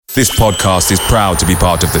This podcast is proud to be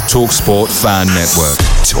part of the TalkSport Fan Network.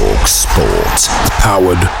 TalkSport.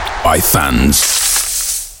 Powered by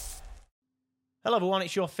fans. Hello everyone,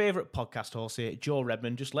 it's your favourite podcast host here, Joe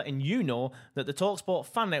Redmond, just letting you know that the TalkSport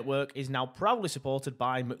Fan Network is now proudly supported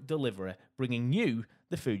by McDelivery, bringing you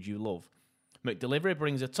the food you love. McDelivery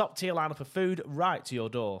brings a top-tier lineup of food right to your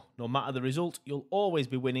door. No matter the result, you'll always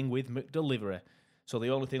be winning with McDelivery. So the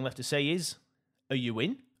only thing left to say is, are you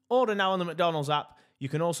in? Order now on the McDonald's app. You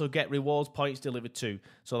can also get rewards points delivered too,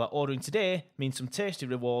 so that ordering today means some tasty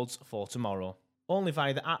rewards for tomorrow. Only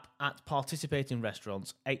via the app at participating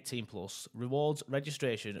restaurants, 18 plus. Rewards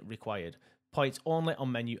registration required. Points only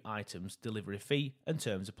on menu items. Delivery fee and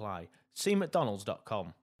terms apply. See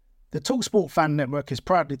mcdonalds.com. The TalkSport Fan Network is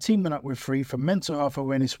proudly teaming up with Free for Mental Health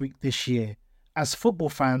Awareness Week this year. As football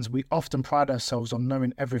fans, we often pride ourselves on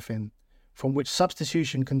knowing everything, from which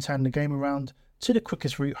substitution can turn the game around to the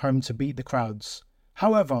quickest route home to beat the crowds.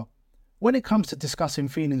 However, when it comes to discussing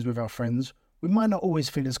feelings with our friends, we might not always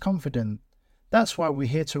feel as confident. That's why we're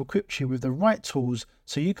here to equip you with the right tools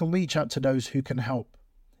so you can reach out to those who can help.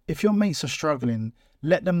 If your mates are struggling,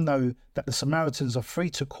 let them know that the Samaritans are free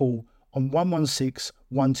to call on 116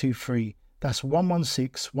 123. That's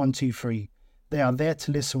 116 123. They are there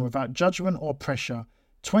to listen without judgment or pressure,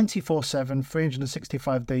 24/7,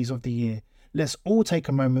 365 days of the year. Let's all take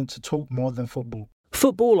a moment to talk more than football.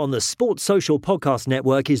 Football on the Sports Social Podcast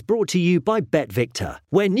Network is brought to you by BetVictor,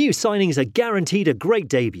 where new signings are guaranteed a great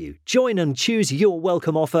debut. Join and choose your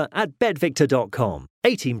welcome offer at betvictor.com.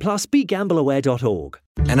 18 plus, begambleaware.org.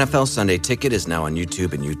 NFL Sunday Ticket is now on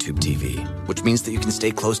YouTube and YouTube TV, which means that you can stay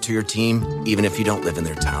close to your team even if you don't live in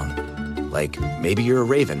their town. Like, maybe you're a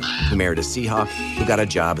Raven who married a Seahawk who got a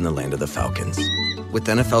job in the land of the Falcons. With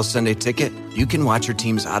NFL Sunday Ticket, you can watch your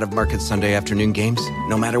team's out-of-market Sunday afternoon games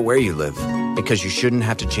no matter where you live, because you shouldn't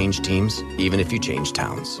have to change teams, even if you change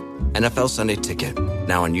towns. NFL Sunday Ticket,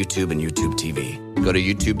 now on YouTube and YouTube TV. Go to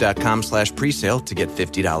youtube.com/presale to get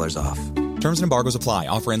 $50 off. Terms and embargoes apply.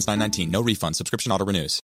 Offer ends 9/19. No refund. Subscription auto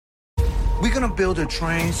renews. We're gonna build a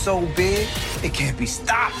train so big, it can't be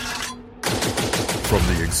stopped. From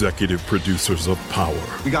the executive producers of Power.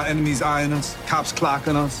 We got enemies eyeing us, cops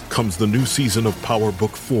clocking us. Comes the new season of Power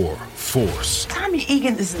Book 4, Force. Tommy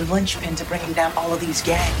Egan is the linchpin to bringing down all of these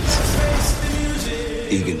gangs.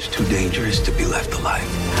 Egan's too dangerous to be left alive.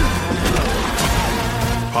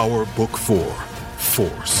 Power Book 4,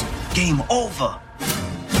 Force. Game over.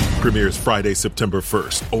 Premieres Friday, September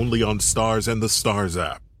 1st, only on Stars and the Stars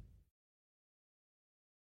app.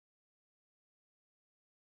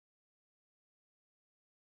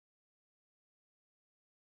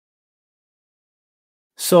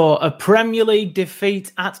 So, a Premier League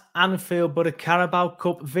defeat at Anfield, but a Carabao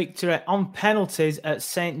Cup victory on penalties at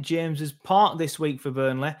St James's Park this week for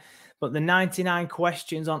Burnley. But the 99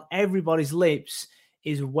 questions on everybody's lips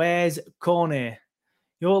is, where's Kone?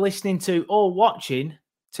 You're listening to or watching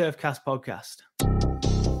Turfcast Podcast.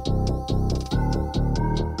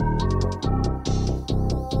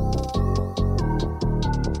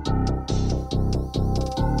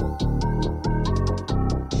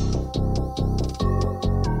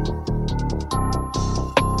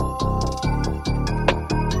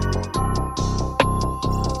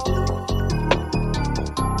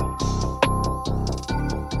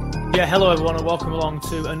 Yeah, hello everyone and welcome along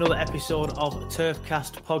to another episode of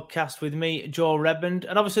Turfcast Podcast with me, Joe Redmond.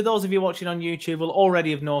 And obviously those of you watching on YouTube will already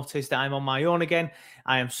have noticed that I'm on my own again.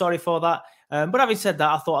 I am sorry for that. But having said that,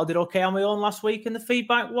 I thought I did okay on my own last week and the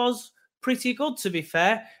feedback was pretty good, to be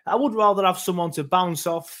fair. I would rather have someone to bounce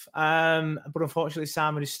off, but unfortunately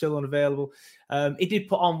Simon is still unavailable. He did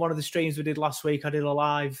put on one of the streams we did last week. I did a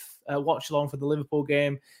live watch along for the Liverpool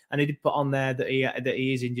game, and he did put on there that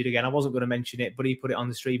he is injured again. I wasn't going to mention it, but he put it on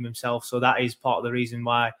the stream himself, so that is part of the reason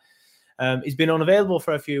why he's been unavailable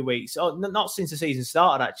for a few weeks. Oh, not since the season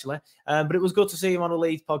started, actually, but it was good to see him on a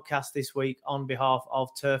LEEDS podcast this week on behalf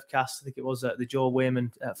of Turfcast. I think it was the Joe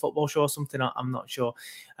Wayman football show or something. I'm not sure,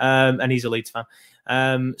 and he's a Leeds fan,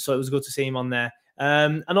 so it was good to see him on there.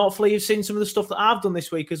 And hopefully you've seen some of the stuff that I've done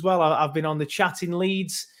this week as well. I've been on the Chatting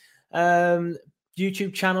Leeds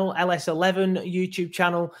YouTube channel, LS11 YouTube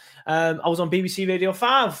channel. I was on BBC Radio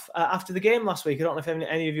 5 after the game last week. I don't know if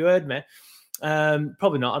any of you heard me.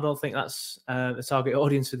 Probably not. I don't think that's the target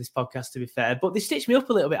audience for this podcast, to be fair. But they stitched me up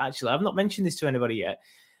a little bit, actually. I've not mentioned this to anybody yet.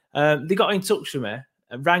 They got in touch with me,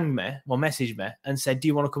 rang me, or messaged me, and said, do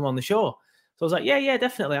you want to come on the show? So I was like, yeah,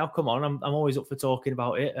 definitely. I'll come on. I'm always up for talking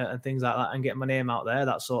about it and things like that and getting my name out there,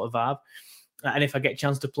 that sort of vibe. And if I get a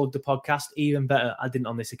chance to plug the podcast, even better. I didn't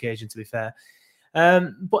on this occasion, to be fair.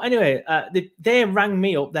 But anyway, they rang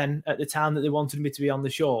me up then at the time that they wanted me to be on the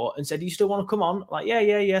show and said, "Do you still want to come on?" Like,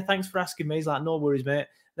 yeah. Thanks for asking me. He's like, "No worries, mate."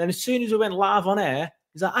 Then as soon as we went live on air,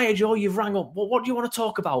 he's like, "Hiya, Joe, you've rang up. What do you want to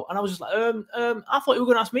talk about?" And I was just like, I thought you were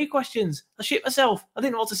going to ask me questions. I shit myself. I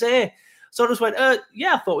didn't know what to say. So I just went,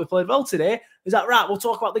 yeah, I thought we played well today. He's like, "Right, we'll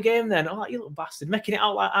talk about the game then." I'm like, "You little bastard," making it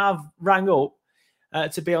out like I've rang up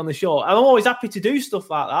to be on the show. I'm always happy to do stuff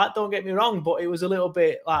like that, don't get me wrong, but it was a little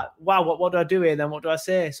bit like, wow, what do I do here then? What do I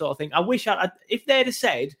say? Sort of thing. I wish if they'd have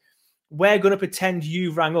said, "We're going to pretend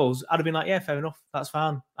you rang us," I'd have been like, yeah, fair enough, that's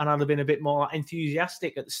fine. And I'd have been a bit more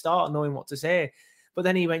enthusiastic at the start, knowing what to say. But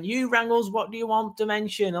then he went, "You rang us, what do you want to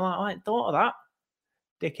mention?" I'm like, "I hadn't thought of that,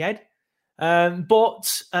 dickhead."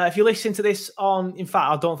 But if you listen to this in fact,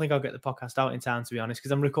 I don't think I'll get the podcast out in time, to be honest,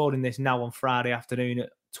 because I'm recording this now on Friday afternoon at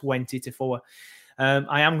 20 to 4.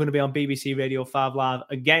 I am going to be on BBC Radio 5 Live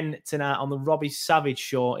again tonight on the Robbie Savage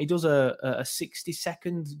show. He does a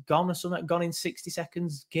 60-second gone in 60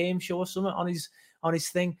 seconds game show or something on his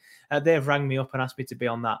thing. They've rang me up and asked me to be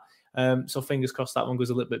on that. So fingers crossed that one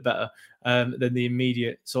goes a little bit better than the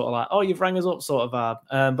immediate sort of like, "Oh, you've rang us up" sort of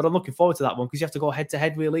vibe. But I'm looking forward to that one because you have to go head to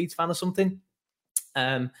head with a Leeds fan or something.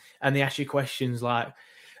 And they ask you questions like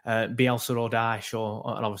Bielsa or Dyche,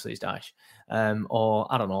 and obviously it's Dyche, or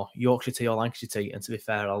I don't know, Yorkshire tea or Lancashire tea. And to be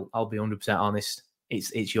fair, I'll be 100% honest,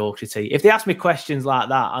 it's Yorkshire tea. If they ask me questions like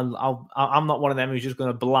that, I'm not one of them who's just going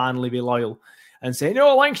to blindly be loyal and say,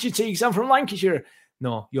 "No, Lancashire tea because I'm from Lancashire."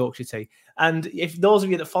 No, Yorkshire tea. And if those of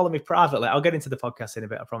you that follow me privately, I'll get into the podcast in a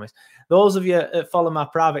bit, I promise. Those of you that follow my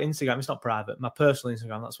private Instagram, it's not private, my personal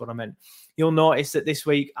Instagram, that's what I meant. You'll notice that this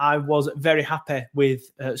week I was very happy with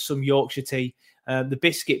some Yorkshire tea. The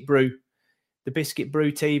biscuit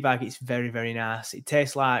brew tea bag, it's very, very nice. It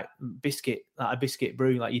tastes like biscuit, like a biscuit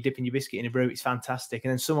brew, like you're dipping your biscuit in a brew. It's fantastic.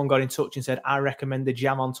 And then someone got in touch and said, "I recommend the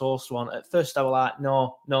jam on toast one." At first I was like,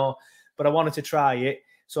 no, but I wanted to try it.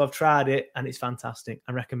 So I've tried it and it's fantastic.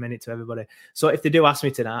 I recommend it to everybody. So if they do ask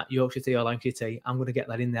me tonight, Yorkshire tea or Lancashire tea, I'm going to get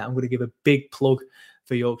that in there. I'm going to give a big plug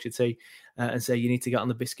for Yorkshire tea and say you need to get on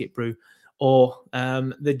the biscuit brew or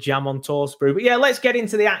the jam on toast brew. But yeah, let's get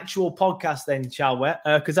into the actual podcast then, shall we?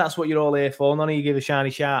 Because that's what you're all here for. None of you give a shiny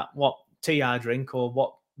shout what tea I drink or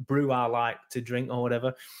what brew I like to drink or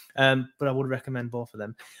whatever. But I would recommend both of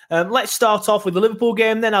them. Let's start off with the Liverpool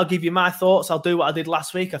game then. I'll give you my thoughts. I'll do what I did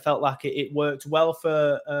last week. I felt like it worked well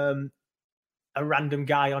for a random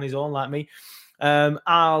guy on his own like me.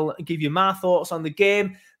 I'll give you my thoughts on the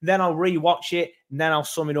game. Then I'll rewatch it. And then I'll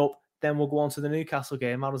sum it up. Then we'll go on to the Newcastle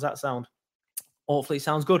game. How does that sound? Hopefully it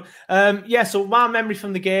sounds good. So my memory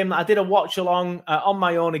from the game, I did a watch along on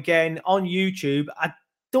my own again on YouTube. I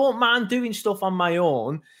don't mind doing stuff on my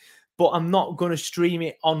own, but I'm not going to stream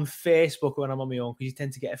it on Facebook when I'm on my own because you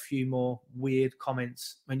tend to get a few more weird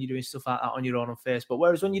comments when you're doing stuff like that on your own on Facebook.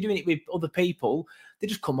 Whereas when you're doing it with other people, they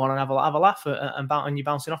just come on and have a laugh and you're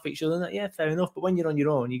bouncing off each other. And yeah, fair enough. But when you're on your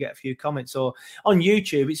own, you get a few comments. So on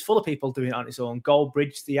YouTube, it's full of people doing it on its own.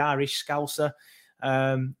 Goldbridge, the Irish Scouser,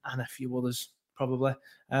 and a few others. Probably.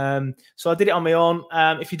 So I did it on my own.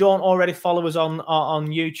 If you don't already follow us on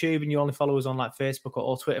YouTube and you only follow us on like Facebook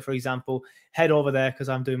or Twitter, for example, head over there because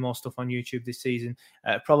I'm doing more stuff on YouTube this season.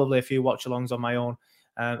 Probably a few watch-alongs on my own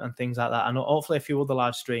and things like that. And hopefully a few other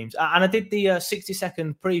live streams. And I did the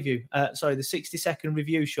 60-second preview, the 60-second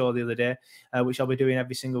review show the other day, which I'll be doing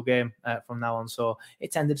every single game from now on. So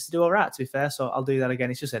it tended to do all right, to be fair. So I'll do that again.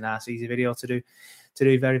 It's just a nice, easy video to do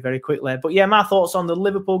very, very quickly. But yeah, my thoughts on the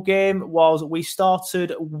Liverpool game was we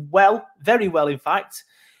started well, very well, in fact.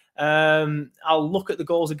 I'll look at the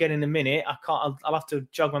goals again in a minute. I'll have to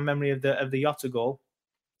jog my memory of the Jota goal.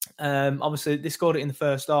 Obviously, they scored it in the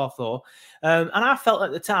first half, though. And I felt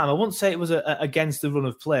at the time, I wouldn't say it was against the run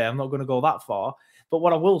of play. I'm not going to go that far. But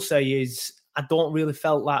what I will say is I don't really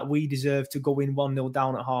felt like we deserved to go in 1-0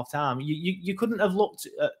 down at half-time. You couldn't have looked,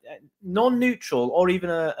 non-neutral or even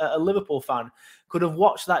a Liverpool fan could have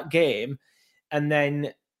watched that game and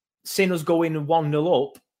then seen us go in 1-0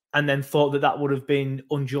 up and then thought that would have been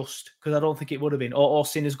unjust, because I don't think it would have been. Or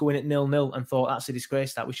seen us go in at 0-0 and thought, that's a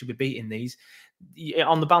disgrace that we should be beating these.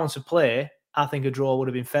 On the balance of play, I think a draw would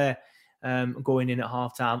have been fair. Going in at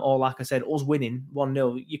half-time, or like I said, us winning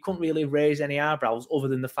 1-0, you couldn't really raise any eyebrows other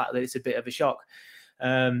than the fact that it's a bit of a shock.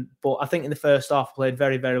 But I think in the first half, played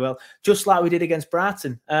very, very well, just like we did against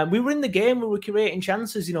Brighton. We were in the game, we were creating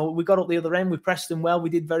chances, we got up the other end, we pressed them well, we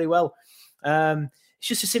did very well. It's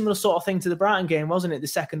just a similar sort of thing to the Brighton game, wasn't it? The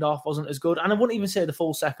second half wasn't as good, and I wouldn't even say the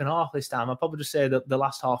full second half this time. I'd probably just say the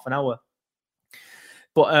last half an hour.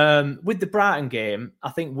 But with the Brighton game, I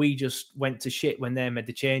think we just went to shit when they made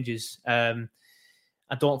the changes. And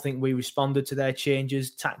I don't think we responded to their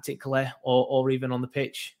changes tactically or even on the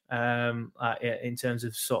pitch in terms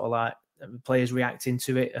of sort of like players reacting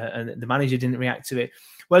to it, and the manager didn't react to it.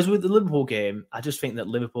 Whereas with the Liverpool game, I just think that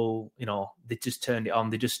Liverpool, they just turned it on.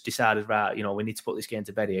 They just decided, right, we need to put this game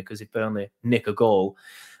to bed here, because if Burnley nick a goal,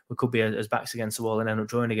 we could be as backs against the wall and end up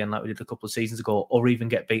drawing again like we did a couple of seasons ago, or even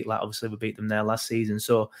get beat like obviously we beat them there last season.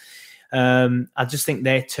 So I just think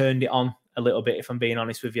they turned it on a little bit, if I'm being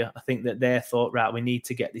honest with you. I think that they thought, right, we need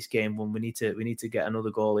to get this game won. We need to get another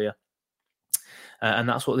goal here. And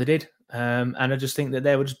that's what they did. And I just think that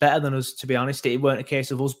they were just better than us, to be honest. It weren't a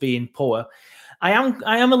case of us being poor. I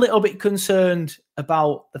am a little bit concerned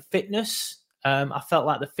about the fitness. I felt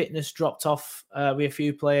like the fitness dropped off with a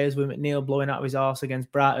few players, with McNeil blowing out of his arse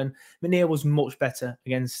against Brighton. McNeil was much better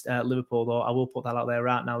against Liverpool, though. I will put that out there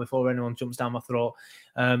right now before anyone jumps down my throat.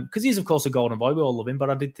 Because he's, of course, a golden boy. We all love him, but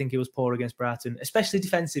I did think he was poor against Brighton, especially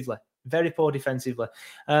defensively. Very poor defensively.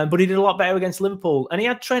 But he did a lot better against Liverpool. And he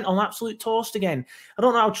had Trent on absolute toast again. I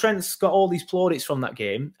don't know how Trent's got all these plaudits from that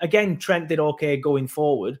game. Again, Trent did okay going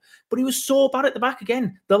forward, but he was so bad at the back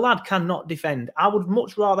again. The lad cannot defend. I would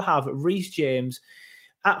much rather have Reece James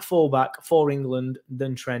at fullback for England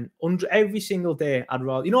than Trent. Every single day, I'd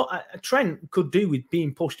rather... Trent could do with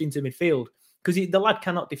being pushed into midfield, because the lad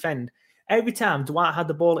cannot defend. Every time Dwight had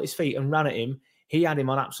the ball at his feet and ran at him, he had him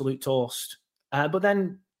on absolute toast. But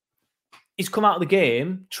then he's come out of the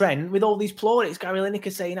game, Trent, with all these plaudits. Gary Lineker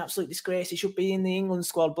saying absolute disgrace, he should be in the England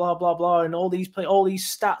squad, blah, blah, blah, and all these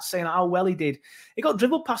stats saying how well he did. He got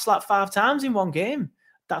dribbled past like 5 times in one game.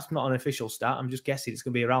 That's not an official stat. I'm just guessing it's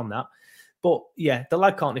going to be around that. But yeah, the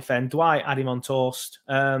lad can't defend. Dwight had him on toast.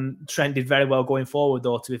 Trent did very well going forward,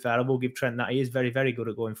 though, to be fair. I will give Trent that. He is very, very good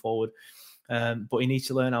at going forward. But he needs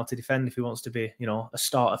to learn how to defend if he wants to be, a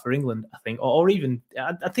starter for England, I think. Or even,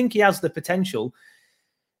 I think he has the potential,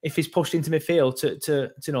 if he's pushed into midfield,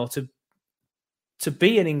 to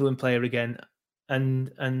be an England player again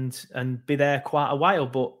and be there quite a while.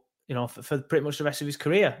 But for pretty much the rest of his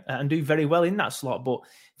career, and do very well in that slot. But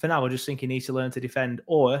for now, I just think he needs to learn to defend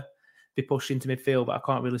or be pushed into midfield. But I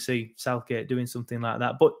can't really see Southgate doing something like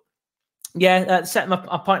that. But yeah,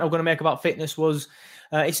 my point I'm going to make about fitness was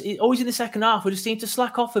it's always in the second half. We just seem to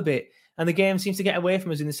slack off a bit, and the game seems to get away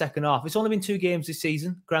from us in the second half. It's only been 2 games this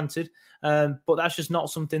season, granted, but that's just not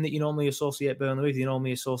something that you normally associate Burnley with. You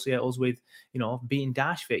normally associate us with, being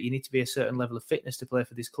dash fit. You need to be a certain level of fitness to play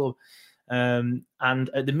for this club. And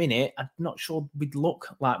at the minute, I'm not sure we'd look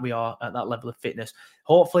like we are at that level of fitness.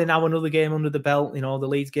 Hopefully now another game under the belt, the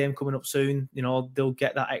Leeds game coming up soon, they'll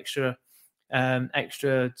get that extra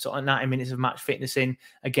sort of 90 minutes of match fitness in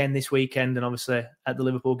again this weekend, and obviously at the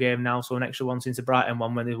Liverpool game now, so an extra one since the Brighton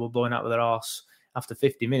one when they were blowing out with their arse after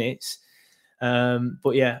 50 minutes.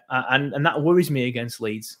 But yeah, and that worries me against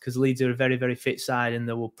Leeds, because Leeds are a very, very fit side and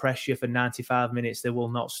they will press you for 95 minutes. They will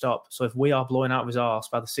not stop. So if we are blowing out of his arse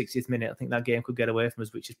by the 60th minute, I think that game could get away from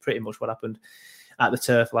us, which is pretty much what happened at the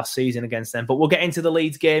Turf last season against them. But we'll get into the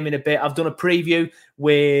Leeds game in a bit. I've done a preview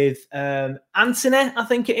with Anthony, I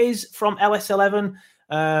think it is, from LS11.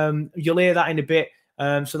 You'll hear that in a bit.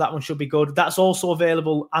 So that one should be good. That's also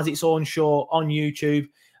available as its own show on YouTube,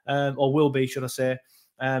 or will be, should I say.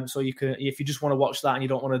 So you can, if you just want to watch that and you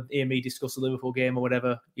don't want to hear me discuss the Liverpool game or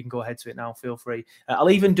whatever, you can go ahead to it now. Feel free.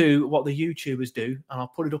 I'll even do what the YouTubers do, and I'll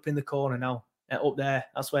put it up in the corner now. Up there,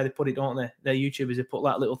 that's where they put it, don't they? Their YouTubers, they put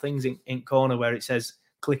that little things in corner where it says,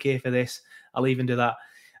 click here for this. I'll even do that.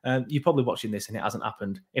 You're probably watching this and it hasn't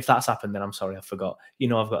happened. If that's happened, then I'm sorry, I forgot.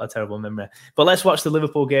 I've got a terrible memory. But let's watch the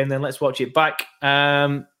Liverpool game then. Let's watch it back.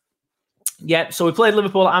 So we played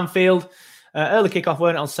Liverpool at Anfield. Early kickoff,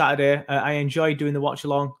 weren't it, on Saturday? I enjoyed doing the watch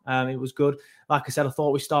along. It was good. Like I said, I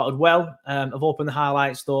thought we started well. I've opened the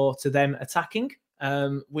highlights, though, to them attacking,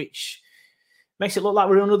 which makes it look like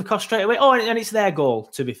we're under the cost straight away. Oh, and it's their goal,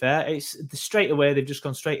 to be fair. It's straight away. They've just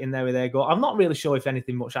gone straight in there with their goal. I'm not really sure if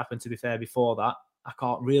anything much happened, to be fair, before that. I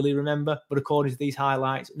can't really remember. But according to these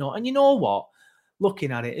highlights, no. And you know what?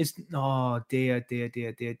 Looking at it, it's, oh, dear.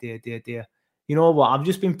 You know what? I've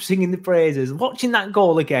just been singing the praises. Watching that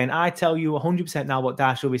goal again, I tell you 100% now what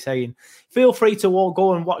Dash will be saying. Feel free to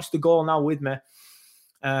go and watch the goal now with me.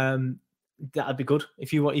 That'd be good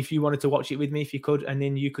if you wanted to watch it with me, if you could, and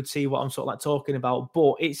then you could see what I'm sort of like talking about.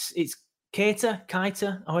 But it's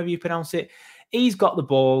Keita, however you pronounce it. He's got the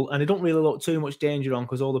ball, and they don't really look too much danger on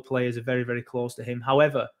because all the players are very, very close to him.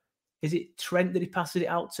 However, is it Trent that he passes it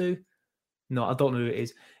out to? No, I don't know who it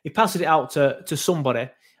is. He passes it out to somebody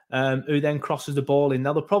who then crosses the ball in.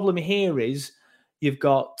 Now, the problem here is you've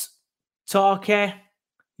got Tarke,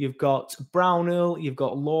 you've got Brownhill, you've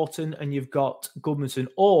got Lawton, and you've got Goodmanson,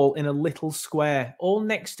 all in a little square, all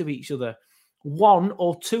next to each other one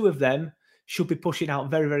or two of them should be pushing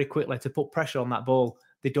out very, very quickly to put pressure on that ball.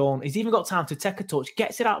 They don't. He's even got time to take a touch,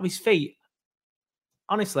 gets it out of his feet.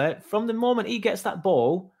 Honestly, from the moment he gets that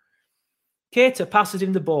ball, Keita passes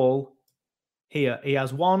him the ball here. He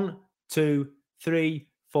has 1, 2, 3,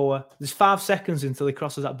 4. There's 5 seconds until he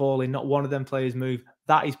crosses that ball in. Not one of them players move.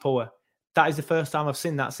 That is poor. That is the first time I've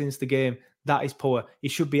seen that since the game. That is poor. He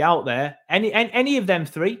should be out there. Any of them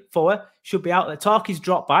 3, 4 should be out there. Tarky's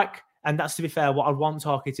dropped back, and that's, to be fair, what I'd want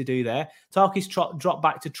Tarky to do there. Tarky's dropped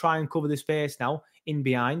back to try and cover the space now in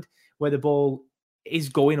behind where the ball is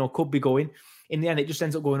going or could be going. In the end, it just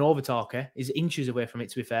ends up going over Tarky. He's inches away from it,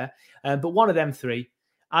 to be fair. But one of them 3,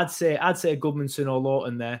 I'd say Goodmanson or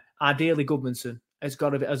Lawton there. Ideally, Goodmanson has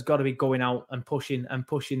got to be going out and pushing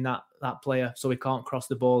that player so he can't cross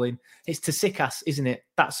the ball in. It's Tsitsipas, isn't it?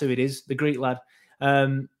 That's who it is, the Greek lad.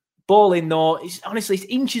 Ball in though, honestly, it's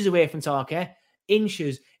inches away from Tarky.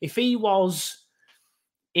 Inches. If he was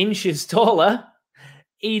inches taller,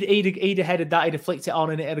 he'd have headed that. He'd have flicked it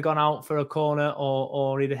on and it had gone out for a corner,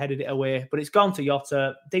 or he'd have headed it away. But it's gone to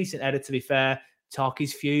Jota. Decent header, to be fair.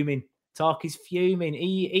 Tarky's fuming.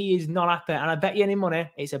 He is not happy. And I bet you any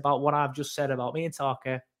money, it's about what I've just said about me and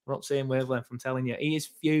Tarky. We're not saying wavelength, I'm telling you. He is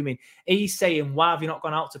fuming. He's saying, why have you not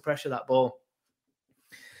gone out to pressure that ball?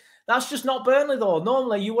 That's just not Burnley, though.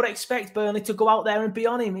 Normally, you would expect Burnley to go out there and be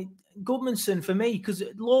on him. Goodmanson, for me, because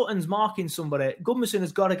Lawton's marking somebody. Goodmanson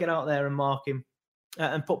has got to get out there and mark him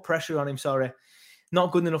and put pressure on him, sorry.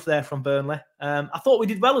 Not good enough there from Burnley. I thought we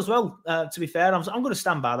did well as well, to be fair. I'm going to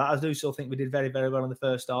stand by that. I do still think we did very, very well in the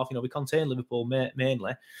first half. We contained Liverpool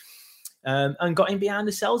mainly and got in behind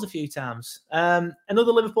the cells a few times.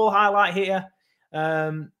 Another Liverpool highlight here.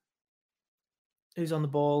 Who's on the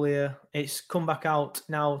ball here? It's come back out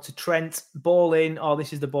now to Trent. Ball in. Oh,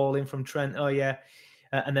 this is the ball in from Trent. Oh, yeah.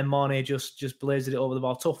 And then Mane just blazed it over the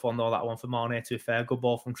ball. Tough one, though, that one for Mane, to be fair. Good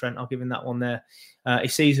ball from Trent. I'll give him that one there. He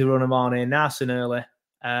sees the run of Mane nice and early.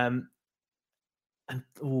 I'm not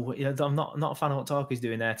a fan of what Tarky's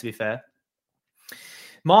doing there, to be fair.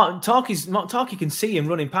 Tarky can see him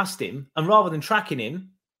running past him, and rather than tracking him,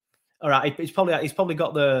 all right, he's probably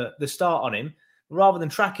got the start on him. Rather than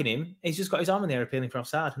tracking him, he's just got his arm in the air appealing for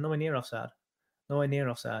offside. Nowhere near offside.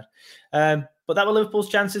 But that were Liverpool's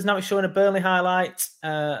chances. Now it's showing a Burnley highlight.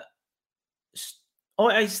 It's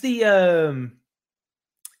the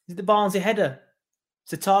Barnsley header.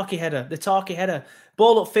 It's the Tarky header.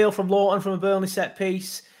 Ball upfield from Lawton from a Burnley set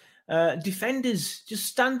piece. Defenders just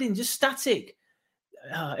standing, just static.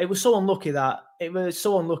 It was so unlucky that.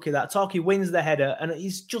 Tarky wins the header, and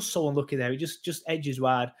he's just so unlucky there. He just edges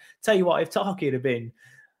wide. Tell you what, if Tarky had been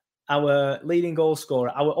our leading goal scorer,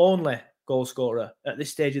 our only goal scorer at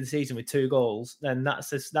this stage of the season with 2 goals, then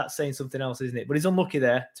that's saying something else, isn't it? But he's unlucky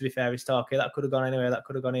there, to be fair, it's Tarky. That could have gone anywhere. That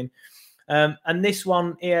could have gone in. And this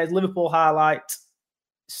one here, Liverpool highlight,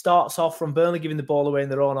 starts off from Burnley giving the ball away in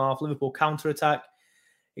their own half. Liverpool counter-attack.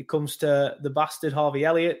 It comes to the bastard Harvey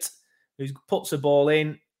Elliott, who puts a ball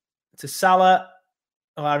in to Salah.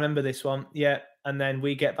 Oh, I remember this one. Yeah. And then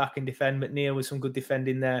we get back and defend. McNeil with some good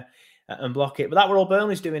defending there and block it. But that were all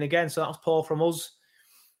Burnley's doing again. So that was poor from us.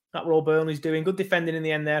 That were all Burnley's doing. Good defending in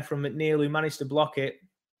the end there from McNeil, who managed to block it.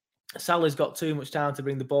 Salah's got too much time to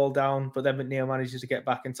bring the ball down, but then McNeil manages to get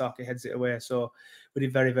back and Tarky heads it away. So we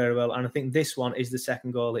did very, very well. And I think this one is the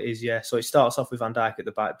second goal. It is, yeah. So it starts off with Van Dijk at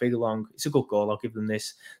the back, big long. It's a good goal. I'll give them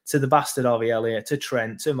this. To the bastard Harvey Elliott, to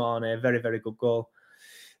Trent, to Mane. Very, very good goal.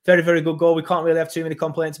 Very, very good goal. We can't really have too many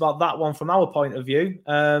complaints about that one from our point of view.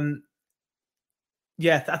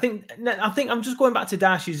 Yeah, I think I'm just going back to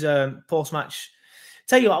Dash's post-match.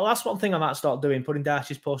 Tell you what, that's one thing I might start doing, putting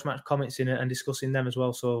Dash's post-match comments in and discussing them as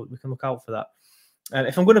well, so we can look out for that.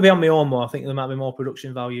 If I'm going to be on my own more, I think there might be more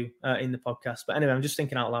production value in the podcast. But anyway, I'm just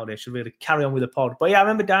thinking out loud here. I should really carry on with the pod. But yeah, I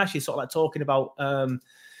remember Dash sort of like talking about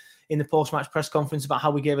in the post-match press conference about how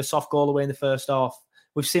we gave a soft goal away in the first half.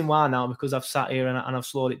 We've seen why now because I've sat here and I've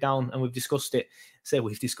slowed it down and we've discussed it.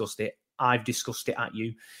 We've discussed it. I've discussed it at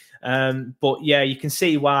you. But yeah, you can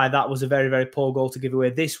see why that was a very, very poor goal to give away.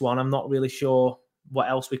 This one, I'm not really sure what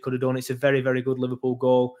else we could have done. It's a very, very good Liverpool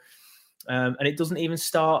goal. And it doesn't even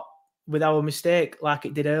start with our mistake like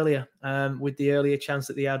it did earlier, with the earlier chance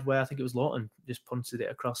that they had where I think it was Lawton just punted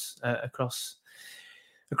it across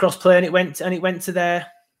play and it went to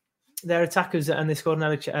their attackers and they scored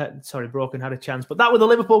another Broken had a chance. But that was the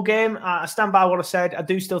Liverpool game. I stand by what I said. I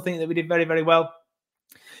do still think that we did very, very well.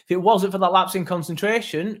 If it wasn't for that lapse in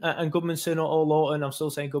concentration and Goodmanson or Lawton, I'm still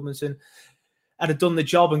saying Goodmanson, had done the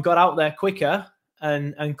job and got out there quicker,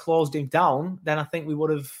 and closed him down, then I think we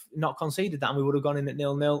would have not conceded that and we would have gone in at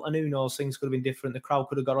 0-0. And who knows, things could have been different. The crowd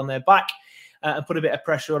could have got on their back and put a bit of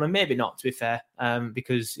pressure on, and maybe not, to be fair,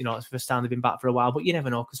 because, you know, it's the first time they've been back for a while. But you never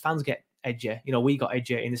know, because fans get edgy. You know, we got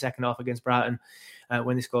edgy in the second half against Brighton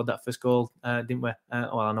when they scored that first goal, didn't we?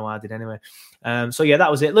 Well, I know I did anyway. So, yeah,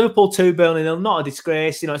 that was it. Liverpool 2, Burnley 0. Not a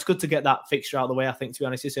disgrace. You know, it's good to get that fixture out of the way, I think, to be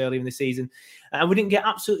honest, this early in the season. And we didn't get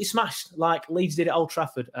absolutely smashed like Leeds did at Old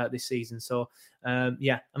Trafford this season. So,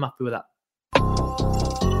 yeah, I'm happy with that.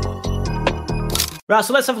 Right,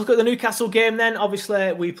 so let's have a look at the Newcastle game then.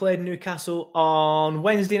 Obviously, we played Newcastle on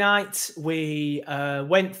Wednesday night. We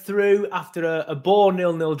went through after a bore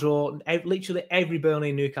 0-0 draw. Literally every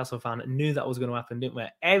Burnley and Newcastle fan knew that was going to happen, didn't we?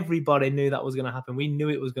 Everybody knew that was going to happen. We knew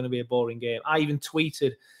it was going to be a boring game. I even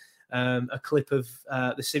tweeted a clip of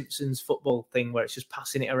the Simpsons football thing where it's just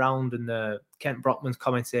passing it around and Kent Brockman's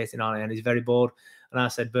commentating on it and he's very bored. And I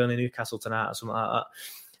said Burnley Newcastle tonight or something like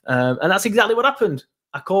that. And that's exactly what happened.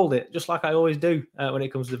 I called it, just like I always do when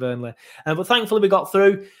it comes to Burnley. But thankfully we got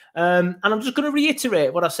through. And I'm just going to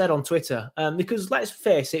reiterate what I said on Twitter. Because let's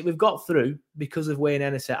face it, we've got through because of Wayne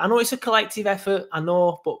Hennessy. I know it's a collective effort, I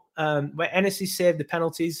know. But when Hennessy saved the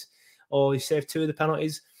penalties, or he saved 2 of the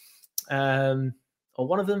penalties, or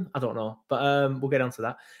one of them, I don't know. But we'll get onto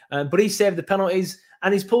that. But he saved the penalties,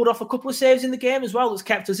 and he's pulled off a couple of saves in the game as well that's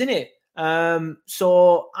kept us in it.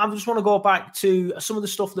 So I just want to go back to some of the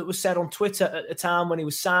stuff that was said on Twitter at the time when he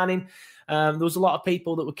was signing. There was a lot of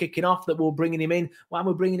people that were kicking off that were bringing him in. Why are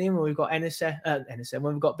we bringing him in when we've got when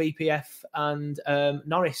we've got BPF and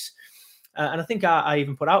Norris? And I think I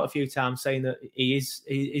even put out a few times saying that he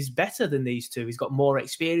is better than these two. He's got more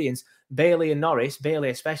experience. Bailey and Norris, Bailey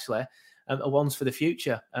especially, are ones for the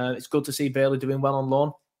future. It's good to see Bailey doing well on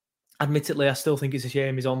loan. Admittedly, I still think it's a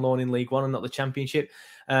shame he's on loan in League One and not the Championship.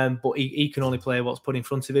 But he can only play what's put in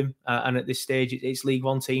front of him. And at this stage, it's League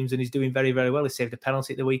One teams, and he's doing very, very well. He saved a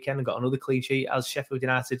penalty at the weekend and got another clean sheet as Sheffield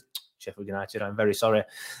United, I'm very sorry.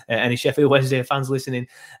 Any Sheffield Wednesday fans listening,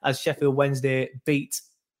 as Sheffield Wednesday beat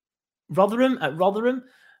Rotherham at Rotherham.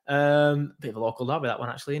 Bit of a local derby, that one,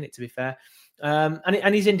 actually, isn't it, to be fair?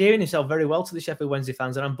 And he's endearing himself very well to the Sheffield Wednesday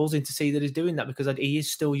fans, and I'm buzzing to see that he's doing that because he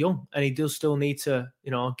is still young and he does still need to,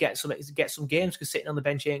 you know, get some games, because sitting on the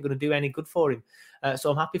bench ain't going to do any good for him.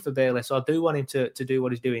 So I'm happy for Bailey. So I do want him to do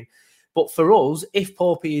what he's doing. But for us, if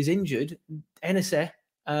Pope is injured, Hennessy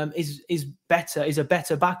is a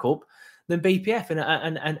better backup than BPF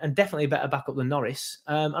and definitely a better backup than Norris.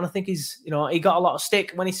 And I think he got a lot of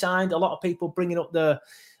stick when he signed. A lot of people bringing up the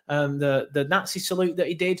Nazi salute that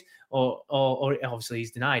he did, or obviously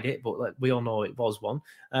he's denied it, but we all know it was one.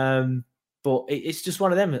 But it's just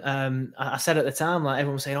one of them. I said at the time, like,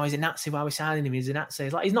 everyone was saying, "Oh, he's a Nazi. Why are we signing him? He's a Nazi."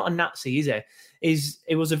 It's like, he's not a Nazi, is he?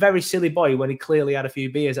 He was a very silly boy when he clearly had a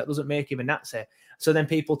few beers. That doesn't make him a Nazi. So then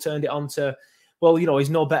people turned it on to, well, you know, he's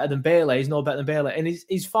no better than Bailey. He's no better than Bailey, and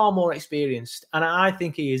he's far more experienced. And I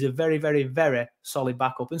think he is a very, very, very solid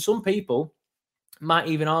backup. And some people might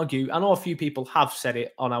even argue, I know a few people have said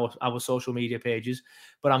it on our social media pages,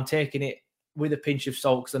 but I'm taking it with a pinch of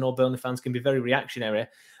salt because I know Burnley fans can be very reactionary,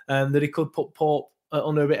 that he could put Pope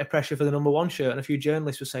under a bit of pressure for the number 1 shirt. And a few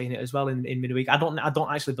journalists were saying it as well in midweek. I don't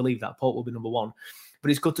actually believe that Pope will be number 1,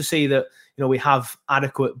 but it's good to see that, you know, we have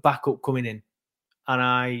adequate backup coming in. And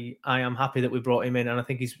I am happy that we brought him in, and I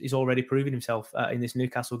think he's already proven himself in this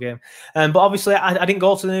Newcastle game. But obviously, I didn't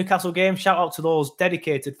go to the Newcastle game. Shout out to those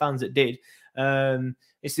dedicated fans that did.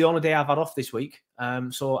 It's the only day I've had off this week.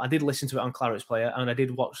 So I did listen to it on Claret's Player, and I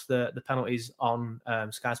did watch the penalties on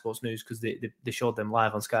Sky Sports News because they showed them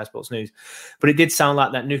live on Sky Sports News. But it did sound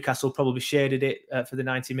like that Newcastle probably shaded it for the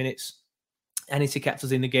 90 minutes. And it kept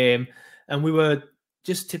us in the game. And we were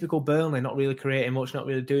just typical Burnley, not really creating much, not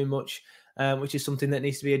really doing much, which is something that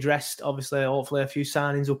needs to be addressed. Obviously, hopefully a few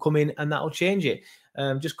signings will come in and that'll change it.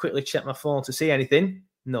 Just quickly check my phone to see anything.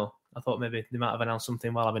 No. I thought maybe they might have announced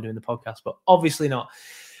something while I've been doing the podcast, but obviously not.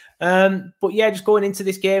 But yeah, just going into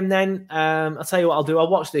this game then, I'll tell you what I'll do. I'll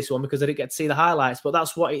watch this one because I didn't get to see the highlights, but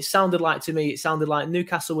that's what it sounded like to me. It sounded like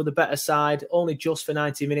Newcastle were the better side, only just for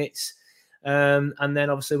 90 minutes. And then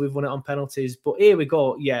obviously we've won it on penalties. But here we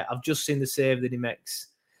go. Yeah, I've just seen the save that he makes.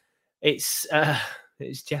 It's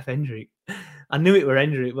Jeff Hendrick. I knew it were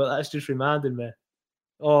Hendrick, but that's just reminded me.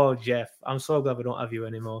 Oh, Jeff, I'm so glad we don't have you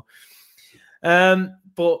anymore.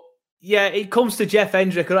 But yeah, it comes to Jeff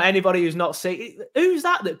Hendrick or anybody who's not seen. Who's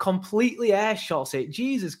that completely air shots it?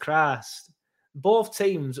 Jesus Christ. Both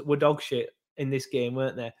teams were dog shit in this game,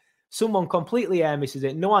 weren't they? Someone completely air misses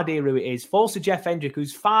it. No idea who it is. Falls to Jeff Hendrick,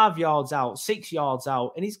 who's 5 yards out, 6 yards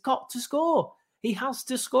out, and he's got to score. He has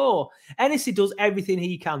to score. Hennessy does everything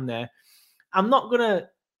he can there. I'm not going to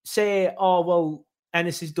say, oh, well,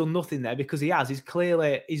 Ennis has done nothing there because he has.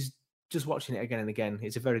 He's just watching it again and again.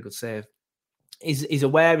 It's a very good save. He's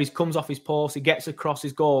aware. He comes off his post. He gets across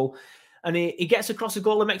his goal. And he gets across the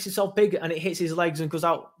goal and makes himself big, and it hits his legs and goes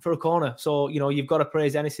out for a corner. So, you've got to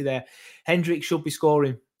praise Hennessy there. Hendrick should be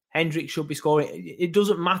scoring. It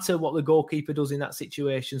doesn't matter what the goalkeeper does in that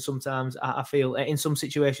situation. Sometimes I feel, in some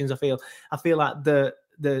situations, I feel like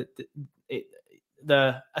the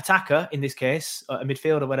attacker, in this case, a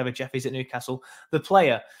midfielder, whatever Jeff is at Newcastle, the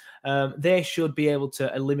player, they should be able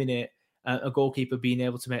to eliminate a goalkeeper being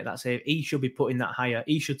able to make that save. He should be putting that higher.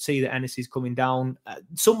 He should see that Ennis is coming down.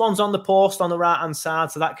 Someone's on the post on the right-hand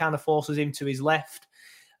side, so that kind of forces him to his left.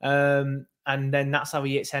 And then that's how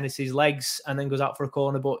he hits Hennessy's legs and then goes out for a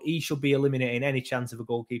corner. But he should be eliminating any chance of a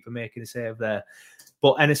goalkeeper making a save there.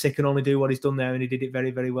 But Hennessy can only do what he's done there, and he did it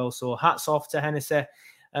very, very well. So hats off to Hennessy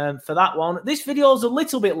for that one. This video is a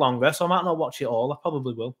little bit longer, so I might not watch it all. I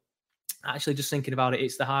probably will. Actually, just thinking about it,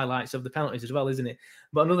 it's the highlights of the penalties as well, isn't it?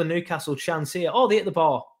 But another Newcastle chance here. Oh, they hit the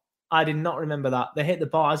bar. I did not remember that. They hit the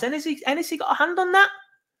bar. Has Hennessy got a hand on that?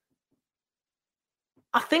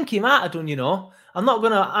 I think he might have done, I'm not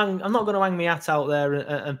gonna hang my hat out there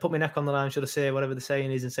and put my neck on the line, should I say, whatever the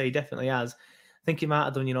saying is, and say he definitely has. I think he might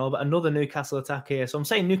have done, but another Newcastle attack here. So I'm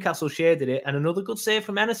saying Newcastle shaded it, and another good save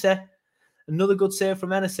from Hennessy.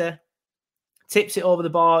 Tips it over the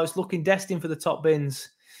bar. It's looking destined for the top bins.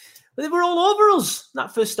 But they were all over us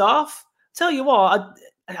that first half. Tell you what,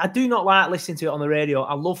 I do not like listening to it on the radio.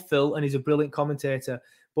 I love Phil, and he's a brilliant commentator.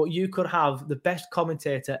 But you could have the best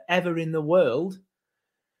commentator ever in the world,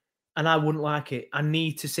 and I wouldn't like it. I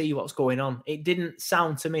need to see what's going on. It didn't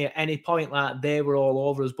sound to me at any point like they were all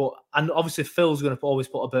over us. And obviously Phil's going to always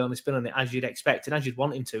put a Burnley spin on it, as you'd expect, and as you'd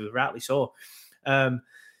want him to, rightly so.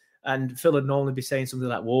 And Phil would normally be saying something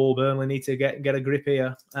like, whoa, Burnley need to get a grip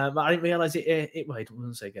here. But I didn't realise it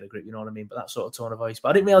doesn't say get a grip, you know what I mean? But that sort of tone of voice. But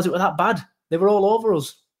I didn't realise it was that bad. They were all over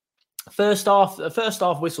us. First half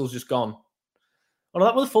whistle's just gone. Well,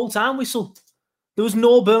 that was a full-time whistle. There was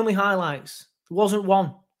no Burnley highlights. There wasn't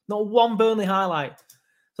one. Not one Burnley highlight.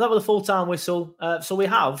 So that was a full-time whistle. So we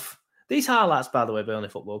have these highlights, by the way, Burnley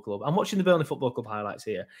Football Club. I'm watching the Burnley Football Club highlights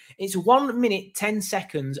here. It's 1 minute, 10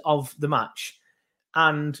 seconds of the match.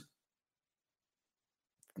 And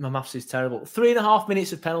my maths is terrible. 3.5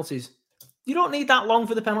 minutes of penalties. You don't need that long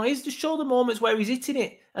for the penalties. Just show the moments where he's hitting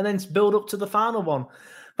it and then build up to the final one.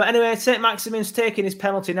 But anyway, St. Maximin's taking his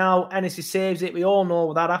penalty now. Hennessy saves it. We all know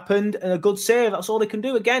what that happened. And a good save. That's all they can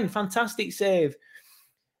do. Again, fantastic save.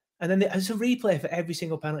 And then there's a replay for every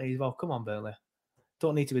single penalty as well. Come on, Burnley.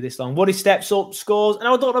 Don't need to be this long. Woody steps up, scores. And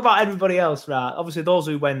I don't know about everybody else, right? Obviously, those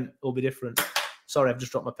who went will be different. Sorry, I've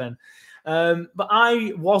just dropped my pen. But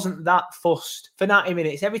I wasn't that fussed for 90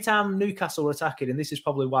 minutes. Every time Newcastle were attacking, and this is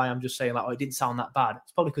probably why I'm just saying, like, oh, it didn't sound that bad.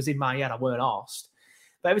 It's probably because in my head I weren't arsed.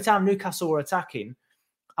 But every time Newcastle were attacking,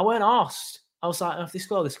 I weren't arsed. I was like, if they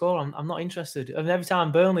score, they score. I'm not interested. And every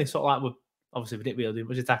time Burnley sort of like obviously we didn't really do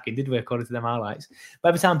much attacking, did we, according to them highlights? But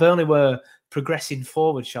every time Burnley were progressing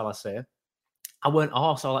forward, shall I say, I weren't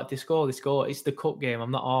arsed. I was like, they score. It's the cup game.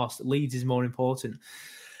 I'm not arsed. Leeds is more important.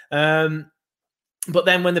 But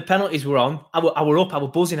then when the penalties were on, I were up, I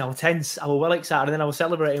was buzzing, I was tense, I was well excited, and then I was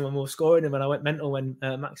celebrating when we were scoring them, and I went mental when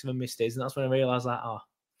Maximum missed his, and that's when I realised, like, oh,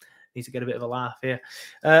 need to get a bit of a laugh here.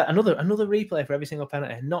 Another replay for every single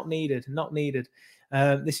penalty. Not needed.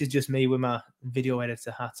 This is just me with my video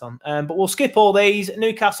editor hat on. But we'll skip all these.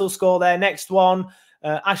 Newcastle score their next one.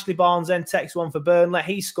 Ashley Barnes then takes one for Burnley.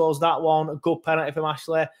 He scores that one. A good penalty from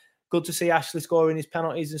Ashley. Good to see Ashley scoring his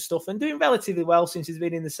penalties and stuff and doing relatively well since he's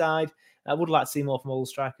been in the side. I would like to see more from all the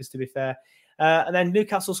strikers, to be fair. And then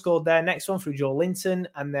Newcastle scored their next one through Joe Linton.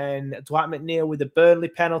 And then Dwight McNeil with the Burnley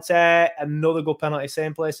penalty. Another good penalty,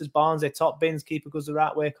 same place as Barnes. They top bins. Keeper goes the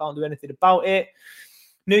right way. Can't do anything about it.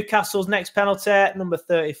 Newcastle's next penalty, number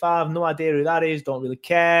 35. No idea who that is. Don't really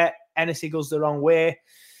care. Hennessy goes the wrong way.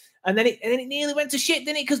 And then it nearly went to shit,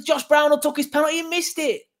 didn't it? Because Josh Brownell took his penalty and missed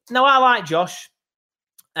it. Now, I like Josh.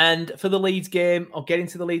 And for the Leeds game, I'll get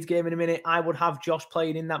into the Leeds game in a minute, I would have Josh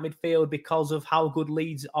playing in that midfield because of how good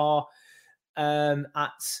Leeds are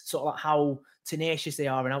at sort of like how tenacious they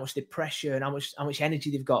are and how much they pressure and how much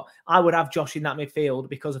energy they've got. I would have Josh in that midfield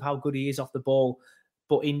because of how good he is off the ball.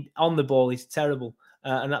 But on the ball, he's terrible.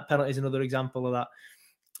 And that penalty is another example of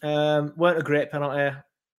that. Weren't a great penalty.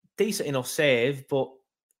 Decent enough save, but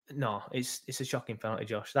no, it's a shocking penalty,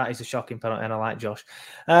 Josh. That is a shocking penalty, and I like Josh.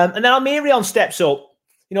 And then Almirion steps up.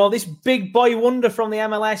 You know, this big boy wonder from the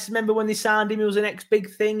MLS. Remember when they signed him, it was the next big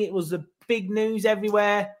thing. It was the big news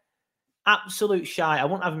everywhere. Absolute shite. I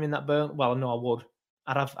wouldn't have him in that Burnley. Well, no, I would.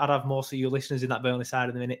 I'd have most of you listeners in that Burnley side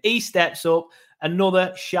in a minute. He steps up.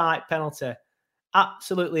 Another shite penalty.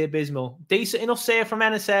 Absolutely abysmal. Decent enough save from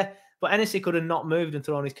Hennessy, but Hennessy could have not moved and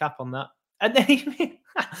thrown his cap on that. And then,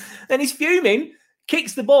 then he's fuming,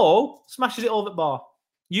 kicks the ball, smashes it over the bar.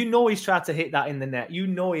 You know he's tried to hit that in the net. You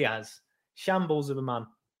know he has. Shambles of a man.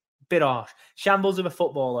 Bit harsh. Shambles of a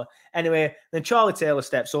footballer. Anyway, then Charlie Taylor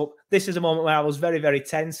steps up. This is a moment where I was very, very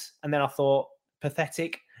tense. And then I thought,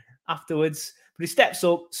 pathetic afterwards. But he steps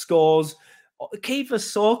up, scores. The keeper's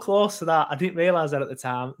so close to that. I didn't realise that at the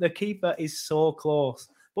time. The keeper is so close.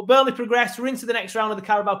 But Burnley progressed. We're into the next round of the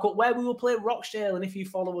Carabao Cup where we will play Rochdale. And if you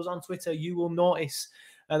follow us on Twitter, you will notice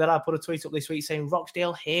that I put a tweet up this week saying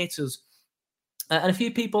Rochdale hate us. And a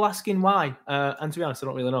few people asking why. And to be honest, I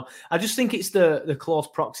don't really know. I just think it's the close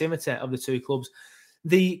proximity of the two clubs.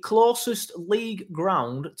 The closest league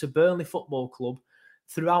ground to Burnley Football Club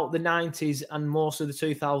throughout the 90s and most of the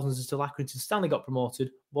 2000s until Accrington Stanley got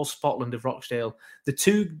promoted was Spotland of Rochdale. The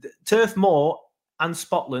two, Turf Moor and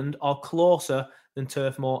Spotland, are closer than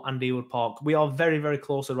Turf Moor and Ewood Park. We are very, very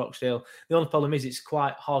close to Rochdale. The only problem is it's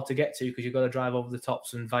quite hard to get to because you've got to drive over the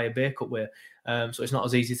tops and via Bacup Way. So it's not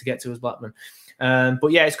as easy to get to as Blackburn.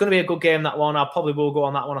 But yeah, it's going to be a good game, that one. I probably will go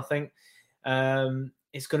on that one, I think.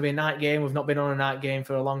 It's going to be a night game. We've not been on a night game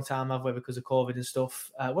for a long time, have we, because of COVID and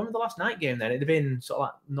stuff. When was the last night game then? It'd have been sort of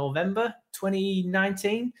like November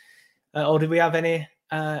 2019? Or did we have any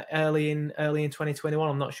early in 2021?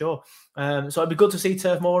 I'm not sure. So it'd be good to see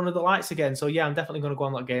Turf Moor under the lights again. So yeah, I'm definitely going to go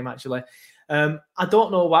on that game, actually. I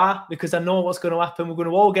don't know why, because I know what's going to happen. We're going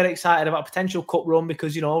to all get excited about a potential cup run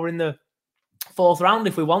because, you know, we're in the fourth round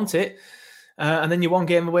if we want it. And then you're one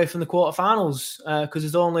game away from the quarterfinals because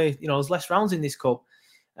there's only, you know, there's less rounds in this cup.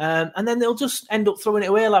 And then they'll just end up throwing it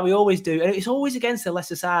away like we always do. And it's always against the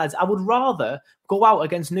lesser sides. I would rather go out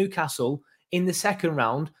against Newcastle in the second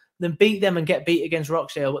round than beat them and get beat against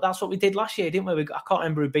Rochdale. But that's what we did last year, didn't we? I can't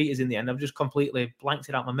remember who beat us in the end. I've just completely blanked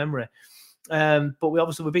it out of my memory. But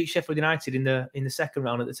we beat Sheffield United in the second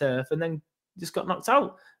round at the Turf and then just got knocked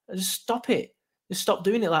out. Just stop it. Just stop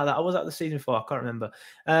doing it like that. I was at the season before. I can't remember.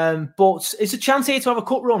 But it's a chance here to have a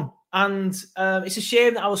cup run. And it's a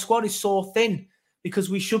shame that our squad is so thin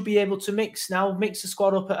because we should be able to mix the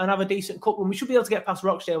squad up and have a decent cup run. We should be able to get past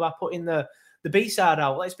Rochdale by putting the B-side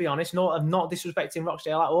out. Let's be honest. No, I'm not disrespecting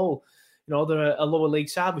Rochdale at all. You know, they're a lower league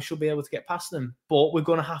side. We should be able to get past them. But we're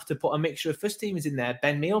going to have to put a mixture of first teamers in there.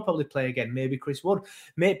 Ben Neal probably play again. Maybe Chris Wood.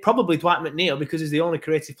 Probably Dwight McNeil because he's the only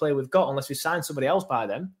creative player we've got unless we sign somebody else by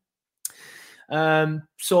then.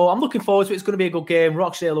 So I'm looking forward to it. It's going to be a good game.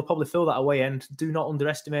 Rochdale will probably fill that away end. Do not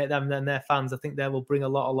underestimate them and their fans. I think they will bring a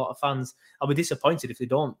lot of fans. I'll be disappointed if they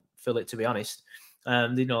don't fill it, to be honest.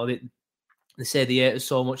 You know, they say they hate us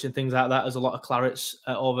so much and things like that. There's a lot of Clarets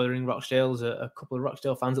over in Rochdale. There's a couple of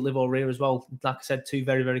Rochdale fans that live over here as well. Like I said, two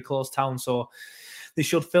very, very close towns. So they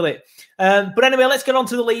should fill it. But anyway, let's get on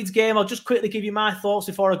to the Leeds game. I'll just quickly give you my thoughts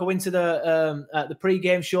before I go into the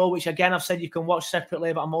pre-game show, which again, I've said you can watch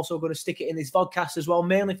separately, but I'm also going to stick it in this vodcast as well,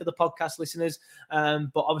 mainly for the podcast listeners.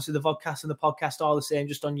 But obviously the vodcast and the podcast are the same,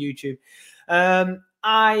 just on YouTube.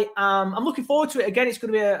 I'm looking forward to it. Again, it's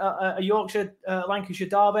going to be a Yorkshire, Lancashire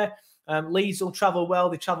derby. Leeds will travel well.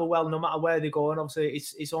 They travel well no matter where they go. And obviously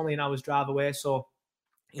it's only an hour's drive away. So,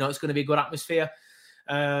 you know, it's going to be a good atmosphere.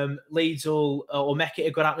 Leeds will make it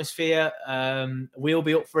a good atmosphere. We'll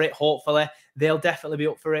be up for it, hopefully. They'll definitely be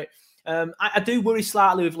up for it. I do worry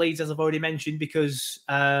slightly with Leeds, as I've already mentioned, because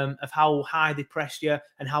of how high they press you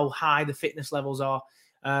and how high the fitness levels are.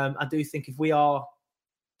 I do think if we are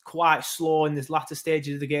quite slow in this latter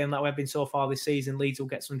stages of the game like we've been so far this season, Leeds will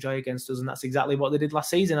get some joy against us, and that's exactly what they did last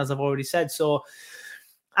season, as I've already said. So,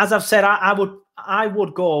 as I've said, I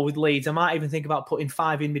would go with Leeds. I might even think about putting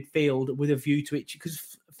 5 in midfield with a view to it,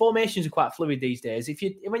 because formations are quite fluid these days.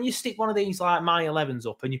 When you stick one of these like my 11s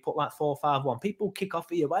up and you put like 4-5-1, people kick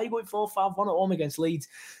off at you. Why are you going 4-5-1 at home against Leeds?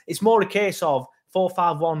 It's more a case of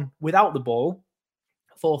 4-5-1 without the ball,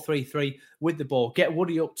 4-3-3 with the ball. Get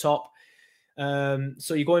Woody up top.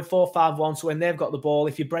 So you're going 4-5-1. So when they've got the ball,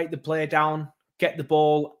 if you break the play down, get the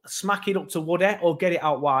ball, smack it up to Woody or get it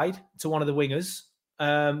out wide to one of the wingers.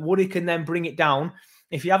 Woody can then bring it down.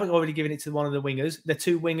 If you haven't already given it to one of the wingers, the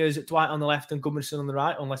two wingers, Dwight on the left and Goodmanson on the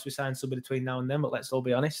right, unless we sign somebody between now and then, but let's all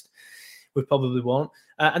be honest, we probably won't.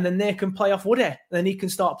 And then they can play off Woody. Then he can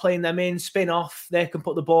start playing them in, spin off. They can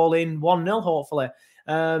put the ball in 1-0, hopefully.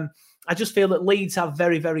 I just feel that Leeds have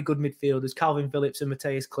very, very good midfielders. Calvin Phillips and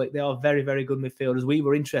Matthias Klick, they are very, very good midfielders. We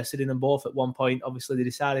were interested in them both at one point. Obviously, they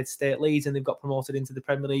decided to stay at Leeds and they've got promoted into the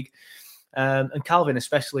Premier League. And Calvin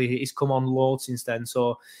especially, he's come on load since then.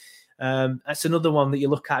 So That's another one that you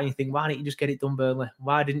look at and you think, why didn't you just get it done, Burnley?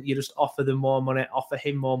 Why didn't you just offer them more money, offer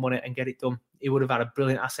him more money and get it done? He would have had a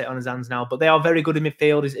brilliant asset on his hands now. But they are very good in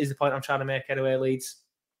midfield, is the point I'm trying to make anyway, Leeds.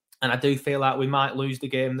 And I do feel like we might lose the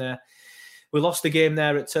game there. We lost the game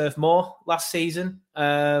there at Turf Moor last season.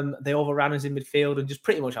 They overran us in midfield and just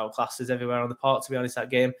pretty much outclassed us everywhere on the park, to be honest, that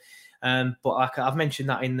game. But like I've mentioned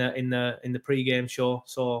that in the pre-game show,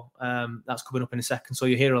 so that's coming up in a second. So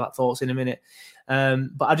you'll hear all that thoughts in a minute.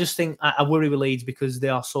 But I just think I worry with Leeds because they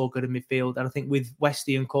are so good in midfield, and I think with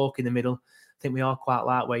Westy and Cork in the middle, I think we are quite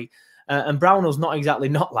lightweight. And Brownell's not exactly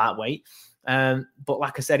not lightweight, but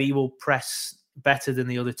like I said, he will press better than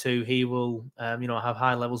the other two. He will, have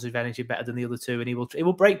high levels of energy better than the other two, and he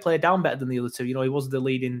will break play down better than the other two. He was the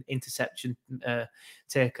leading interception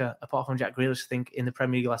taker, apart from Jack Grealish, I think, in the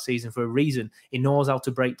Premier League last season for a reason. He knows how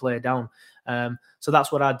to break play down. So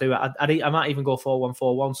that's what I'd do. I might even go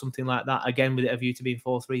 4-1-4-1, something like that, again with a view to being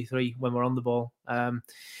 4-3-3 when we're on the ball.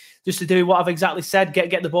 Just to do what I've exactly said,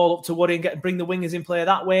 get the ball up to Woody and bring the wingers in play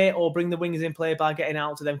that way, or bring the wingers in play by getting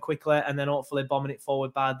out to them quickly and then hopefully bombing it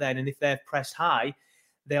forward by then. And if they're pressed high,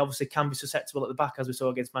 they obviously can be susceptible at the back, as we saw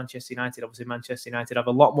against Manchester United. Obviously, Manchester United have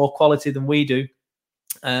a lot more quality than we do.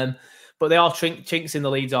 But they are chinks in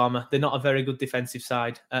the Leeds armour. They're not a very good defensive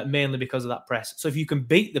side, mainly because of that press. So if you can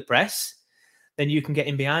beat the press, then you can get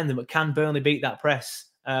in behind them. But can Burnley beat that press?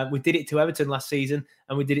 We did it to Everton last season,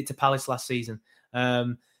 and we did it to Palace last season.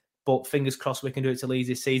 But fingers crossed we can do it to Leeds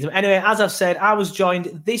this season. Anyway, as I've said, I was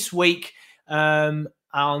joined this week on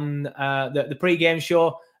the pre-game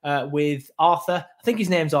show with Arthur. I think his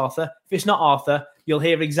name's Arthur. If it's not Arthur, you'll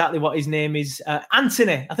hear exactly what his name is.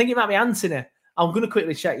 Anthony. I think it might be Anthony. I'm going to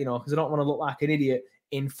quickly check, because I don't want to look like an idiot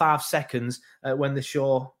in 5 seconds when the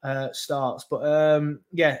show starts. But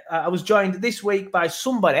I was joined this week by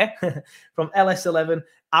somebody from LS11,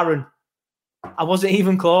 Aaron. I wasn't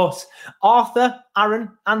even close. Arthur,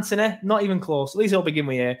 Aaron, Anthony, not even close. At least I'll begin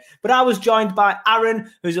with you. But I was joined by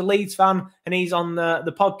Aaron, who's a Leeds fan, and he's on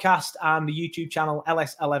the podcast and the YouTube channel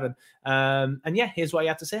LS11. Here's what he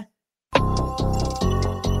had to say.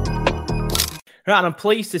 Right, and I'm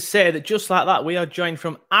pleased to say that just like that, we are joined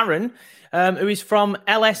from Aaron, who is from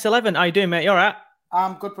LS11. How you doing, mate? You all right?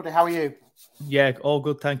 I'm good, buddy. How are you? Yeah, all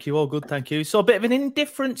good, thank you. All good, thank you. So a bit of an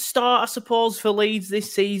indifferent start, I suppose, for Leeds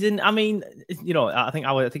this season. I mean, I think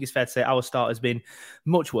it's fair to say our start has been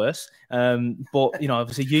much worse. But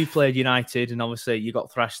obviously you played United, and obviously you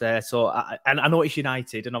got thrashed there. So I know it's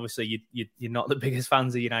United, and obviously you're not the biggest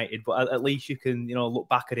fans of United, but at least you can look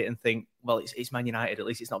back at it and think, well, it's Man United. At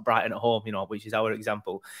least it's not Brighton at home, which is our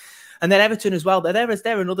example. And then Everton as well.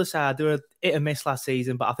 They're another side. They were hit and miss last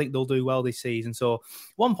season, but I think they'll do well this season. So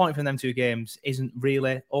 1 point from them 2 games isn't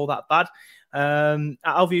really all that bad. How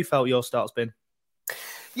have you felt your start's been?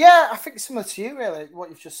 Yeah, I think similar to you, really, what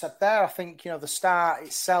you've just said there. I think, the start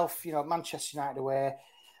itself, Manchester United away,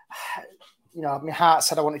 my heart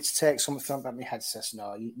said I wanted to take something, but my head says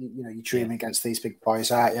no. You're dreaming against these big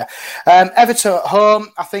boys, aren't you? Everton at home,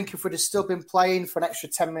 I think if we'd have still been playing for an extra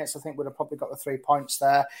 10 minutes, I think we'd have probably got the 3 points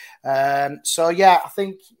there. I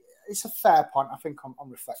think it's a fair point. I think on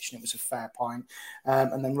reflection, it was a fair point.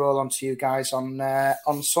 And then roll on to you guys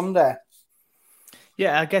on Sunday.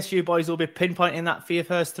 Yeah, I guess you boys will be pinpointing that for your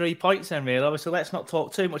first 3 points then, really. Obviously, let's not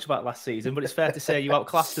talk too much about last season, but it's fair to say you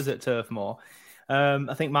outclassed us at Turf Moor.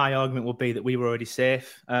 I think my argument would be that we were already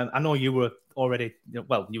safe. I know you were already,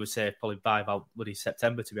 you were safe probably by about bloody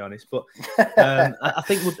September, to be honest. But I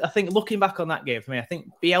think looking back on that game for me, I think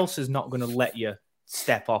Bielsa's not going to let you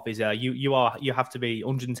step off. You have to be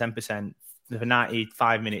 110% for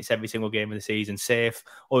 95 minutes every single game of the season, safe,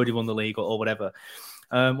 already won the league or whatever.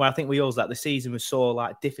 Where I think we always the season was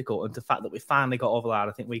so difficult, and the fact that we finally got over that,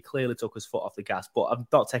 I think we clearly took us foot off the gas. But I'm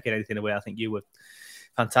not taking anything away. I think you were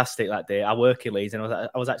fantastic that day. I work in Leeds, and I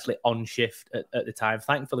was actually on shift at the time.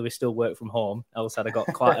 Thankfully, we still work from home. Else I'd have got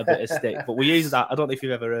quite a bit of stick. But we use that. I don't know if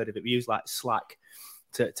you've ever heard of it. We use Slack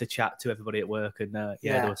to chat to everybody at work, and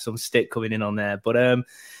there was some stick coming in on there. But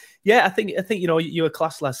I think you were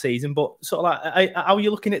class last season. But sort of how are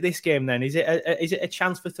you looking at this game then? Is it a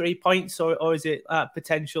chance for 3 points, or is it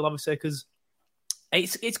potential? Obviously, because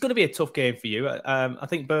it's going to be a tough game for you. I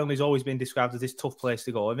think Burnley's always been described as this tough place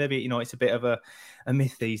to go. And maybe, it's a bit of a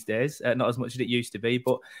myth these days, not as much as it used to be.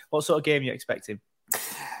 But what sort of game are you expecting?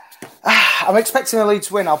 I'm expecting a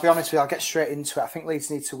Leeds win. I'll be honest with you. I'll get straight into it. I think Leeds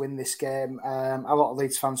need to win this game. A lot of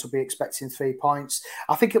Leeds fans will be expecting 3 points.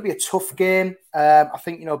 I think it'll be a tough game. I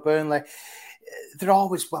think, Burnley, they're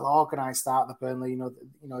always well organised out the Burnley. You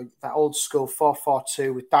know that old school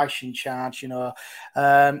 4-4-2 with Dyche in charge.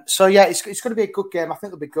 So yeah, it's going to be a good game. I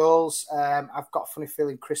think there'll be goals. I've got a funny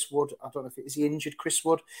feeling Chris Wood. I don't know if is he injured. Chris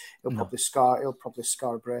Wood. He'll probably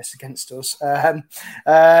score a brace against us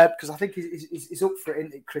because I think he's up for it,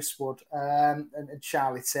 isn't it, Chris Wood and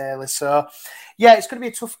Charlie Taylor. So yeah, it's going to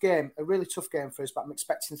be a tough game, a really tough game for us. But I'm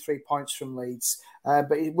expecting 3 points from Leeds.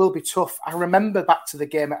 But it will be tough. I remember back to the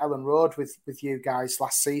game at Ellen Road with you guys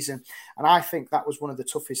last season, and I think that was one of the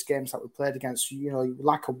toughest games that we played against.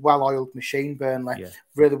 Like a well-oiled machine, Burnley,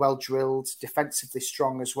 really well drilled, defensively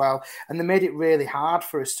strong as well, and they made it really hard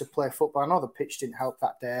for us to play football. I know the pitch didn't help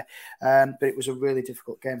that day, but it was a really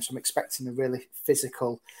difficult game. So I'm expecting a really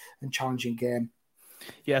physical and challenging game.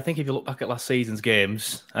 Yeah, I think if you look back at last season's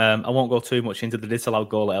games, I won't go too much into the disallowed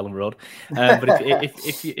goal at Ellen Road, but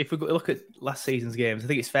if we look at last season's games, I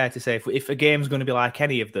think it's fair to say if a game's going to be like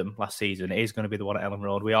any of them last season, it is going to be the one at Ellen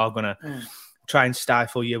Road. We are going to try and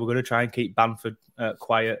stifle you. We're going to try and keep Bamford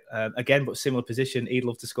quiet again, but similar position. He'd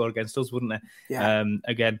love to score against us, wouldn't he? Yeah.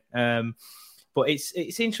 But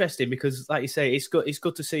it's interesting because, like you say, it's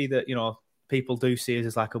good to see that people do see us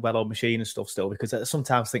as like a well-oiled machine and stuff still, because I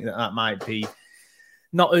sometimes think that might be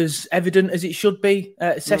not as evident as it should be,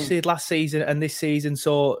 especially last season and this season.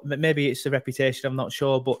 So maybe it's the reputation, I'm not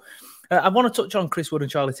sure. But I want to touch on Chris Wood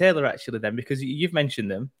and Charlie Taylor, actually, then, because you've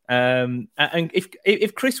mentioned them. And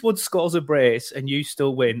if Chris Wood scores a brace and you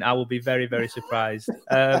still win, I will be very, very surprised.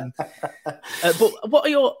 But what are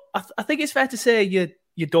your... I think it's fair to say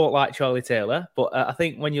you don't like Charlie Taylor, but I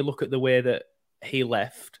think when you look at the way that he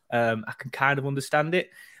left, I can kind of understand it.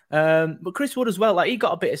 But Chris Wood as well, like he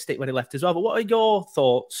got a bit of stick when he left as well. But what are your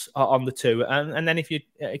thoughts on the two? And then if you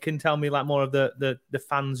can tell me like more of the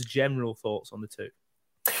fans' general thoughts on the two.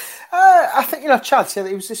 I think, Charlie Taylor,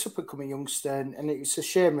 he was this up-and-coming youngster, and it was a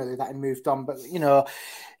shame really that he moved on. But,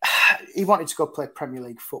 he wanted to go play Premier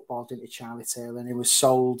League football, didn't he, Charlie Taylor? And he was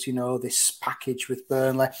sold, this package with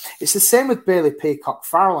Burnley. It's the same with Bailey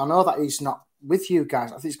Peacock-Farrell. I know that he's not with you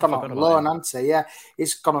guys. I think he's gone on loan, hasn't he? Yeah,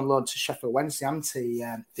 he's gone on loan to Sheffield Wednesday, hasn't he,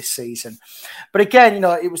 this season? But again,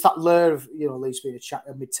 it was that lure of Leeds being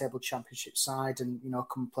a mid-table championship side, and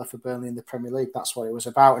come play for Burnley in the Premier League. That's what it was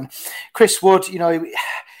about. And Chris Wood,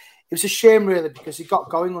 it was a shame really because he got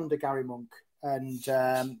going under Gary Monk, and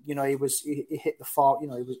he hit the fort. He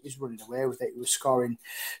was running away with it. He was scoring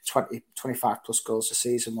 20, 25 plus goals a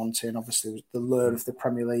season, one team. Obviously, the lure of the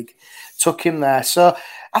Premier League took him there. So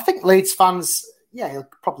I think Leeds fans, he'll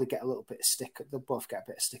probably get a little bit of stick. They'll both get a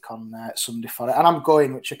bit of stick on Sunday for it, and I'm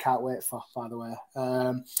going, which I can't wait for, by the way.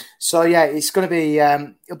 It's going to be.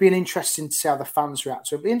 It'll be interesting to see how the fans react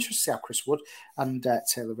to it. It'll be interesting to see how Chris Wood and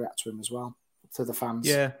Taylor react to him as well, to the fans.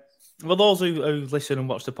 Yeah. Well, those who listen and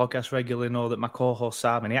watch the podcast regularly know that my co-host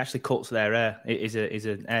Simon, he actually cuts their hair. He's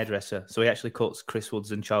an hairdresser, so he actually cuts Chris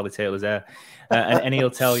Wood's and Charlie Taylor's hair, and he'll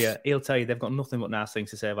tell you they've got nothing but nice things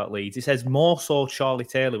to say about Leeds. He says more so Charlie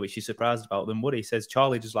Taylor, which he's surprised about, than Woody. He says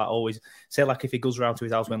Charlie just like always say like if he goes around to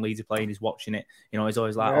his house when Leeds are playing, he's watching it. He's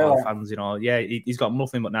always like, fans, he's got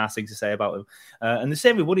nothing but nice things to say about him. And the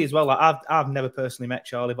same with Woody as well. Like I've never personally met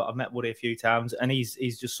Charlie, but I've met Woody a few times, and he's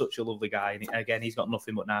just such a lovely guy. And again, he's got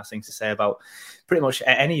nothing but nice things to say about pretty much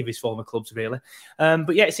any of his former clubs, really.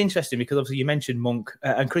 But yeah, it's interesting because obviously you mentioned Monk,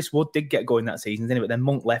 and Chris Wood did get going that season, didn't he? But then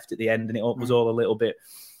Monk left at the end, and it was all a little bit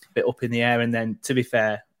up in the air. And then, to be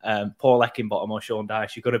fair, Paul Eckenbottom or Sean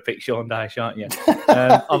Dyche, you've got to pick Sean Dyche, aren't you?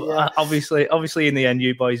 Obviously, in the end,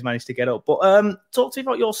 you boys managed to get up. But talk to me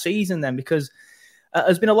about your season then, because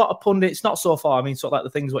there's been a lot of pundits, not so far, I mean, sort of like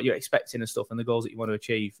the things what you're expecting and stuff and the goals that you want to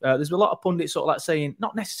achieve. There's been a lot of pundits sort of like saying,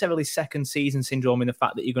 not necessarily second season syndrome in the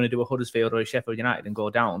fact that you're going to do a Huddersfield or a Sheffield United and go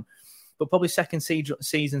down, but probably second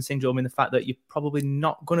season syndrome in the fact that you're probably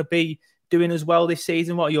not going to be doing as well this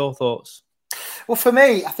season. What are your thoughts? Well, for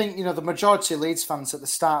me, I think, the majority of Leeds fans at the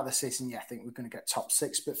start of the season, I think we're going to get top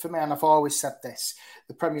six. But for me, and I've always said this,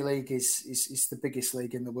 the Premier League is the biggest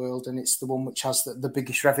league in the world, and it's the one which has the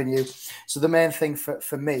biggest revenue. So the main thing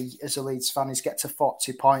for me as a Leeds fan is get to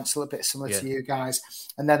 40 points, a little bit similar to you guys,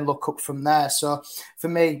 and then look up from there. So for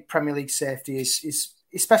me, Premier League safety is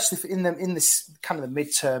especially in this kind of the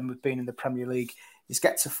midterm of being in the Premier League, is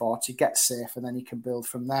get to 40, get safe, and then you can build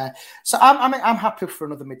from there. So I'm happy for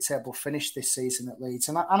another mid-table finish this season at Leeds,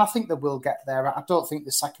 and I think they will get there. I don't think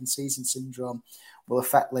the second season syndrome will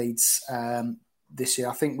affect Leeds this year.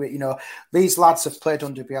 I think these lads have played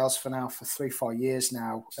under Bielsa for 3-4 years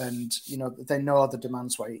now, and they know the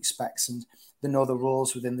demands, what he expects, and they know the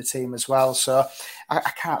roles within the team as well. So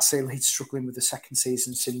I can't see Leeds struggling with the second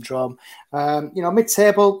season syndrome.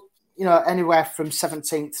 Mid-table, anywhere from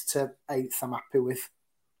 17th to 8th, I'm happy with.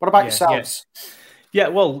 What about yourselves? Yeah,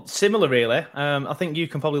 well, similar really. I think you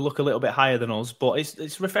can probably look a little bit higher than us, but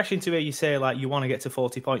it's refreshing to hear you say, like, you want to get to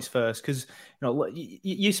 40 points first, because Yeah, well, similar really. I think you can probably look a little bit higher than us, but it's refreshing to hear you say, like, you want to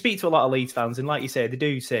get to 40 points first, because you speak to a lot of Leeds fans, and like you say, they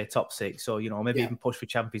do say top six, or maybe even push for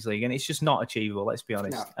Champions League, and it's just not achievable. Let's be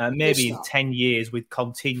honest. Maybe in 10 years with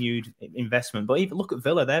continued investment, but even look at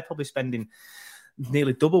Villa; they're probably spending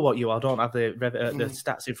nearly double what you are. I don't have the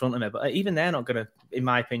stats in front of me, but even they're not going to, in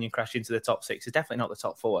my opinion, crash into the top six. It's definitely not the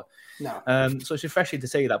top four. No. So it's refreshing to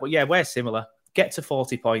see that. But yeah, we're similar. Get to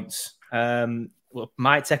 40 points.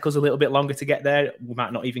 Might take us a little bit longer to get there. We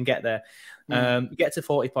might not even get there. Get to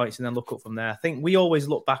 40 points and then look up from there. I think we always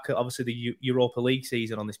look back at, obviously, the Europa League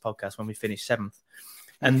season on this podcast when we finished 7th.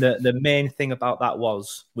 And the main thing about that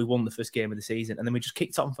was we won the first game of the season, and then we just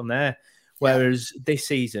kicked on from there. Whereas this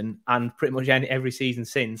season, and pretty much every season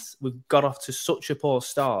since, we've got off to such a poor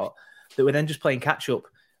start that we're then just playing catch-up.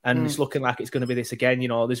 And it's looking like it's going to be this again.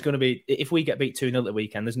 There's going to be, if we get beat 2-0 at the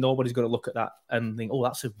weekend, there's nobody's going to look at that and think, oh,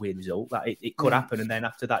 that's a weird result. That it could happen. And then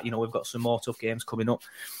after that, we've got some more tough games coming up.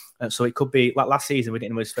 So it could be, like last season, we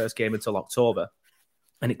didn't win his first game until October.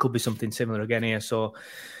 And it could be something similar again here. So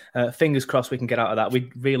fingers crossed we can get out of that.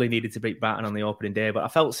 We really needed to beat Brighton on the opening day. But I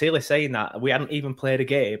felt silly saying that. We hadn't even played a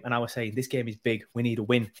game. And I was saying, this game is big. We need a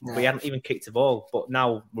win. Yeah. We hadn't even kicked a ball. But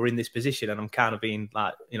now we're in this position and I'm kind of being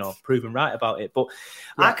like, proven right about it. But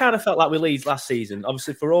I kind of felt like with Leeds last season,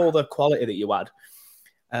 obviously for all the quality that you had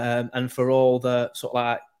and for all the sort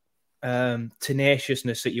of like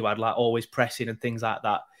tenaciousness that you had, like always pressing and things like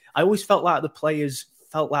that, I always felt like the players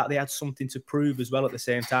felt like they had something to prove as well at the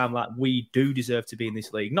same time. Like, we do deserve to be in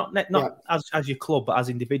this league, not as your club, but as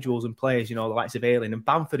individuals and players. The likes of Ayling and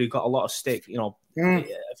Bamford, who got a lot of stick.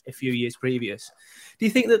 A few years previous. Do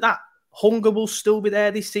you think that hunger will still be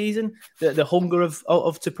there this season? The hunger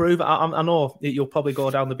of to prove. I know you'll probably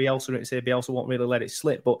go down the Bielsa and say Bielsa won't really let it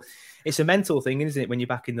slip, but it's a mental thing, isn't it? When you're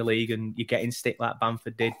back in the league and you're getting stick like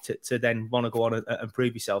Bamford did to then want to go on and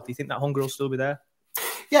prove yourself. Do you think that hunger will still be there?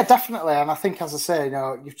 Yeah, definitely. And I think, as I say,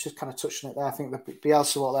 you've just kind of touched on it there. I think the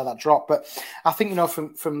Bielsa won't let that drop. But I think,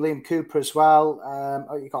 from Liam Cooper as well,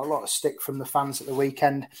 you got a lot of stick from the fans at the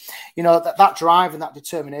weekend. That drive and that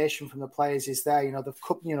determination from the players is there.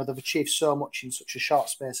 They've achieved so much in such a short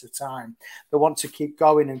space of time. They want to keep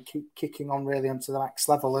going and keep kicking on really onto the next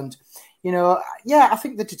level. And, I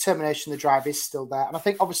think the determination, the drive is still there. And I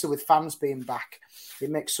think, obviously, with fans being back, it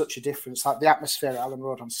makes such a difference. Like, the atmosphere at Ellen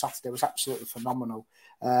Road on Saturday was absolutely phenomenal.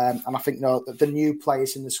 And I think the new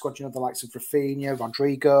players in the squad, the likes of Rafinha,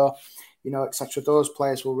 Rodrigo, etc., those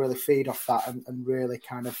players will really feed off that and really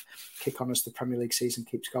kind of kick on as the Premier League season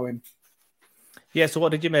keeps going. Yeah, so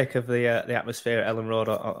what did you make of the atmosphere at Ellen Road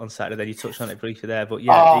on Saturday? Then you touched on it briefly there, but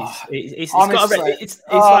it's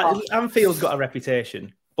like Anfield's got a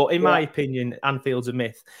reputation, but in my opinion, Anfield's a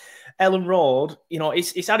myth. Ellen Road,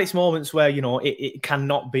 it's had its moments where, it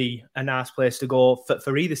cannot be a nice place to go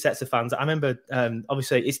for either sets of fans. I remember,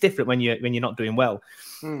 obviously, it's different when you're not doing well.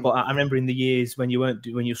 But I remember in the years when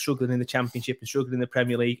you're struggling in the Championship and struggling in the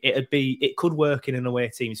Premier League, it could work in an away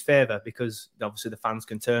team's favour because obviously the fans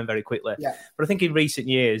can turn very quickly. Yeah. But I think in recent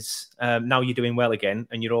years, now you're doing well again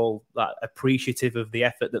and you're all appreciative of the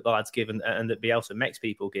effort that the lads give and that Bielsa makes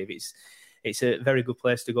people give. It's a very good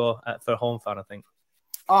place to go for a home fan, I think.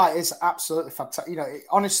 Oh, it's absolutely fantastic.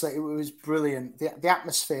 Honestly, it was brilliant. The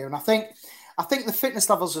atmosphere, and I think the fitness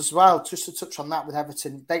levels as well. Just to touch on that with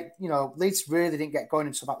Everton, Leeds really didn't get going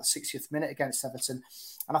until about the 60th minute against Everton,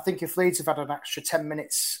 and I think if Leeds have had an extra 10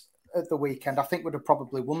 minutes at the weekend, I think would have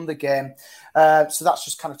probably won the game. So that's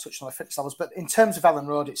just kind of touching on the fitness levels. But in terms of Ellen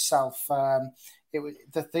Road itself,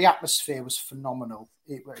 the atmosphere was phenomenal.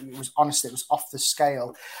 It was honestly, it was off the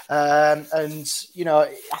scale, and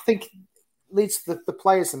I think Leeds, the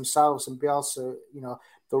players themselves and Bielsa,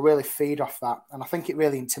 they'll really feed off that. And I think it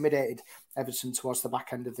really intimidated Everton towards the back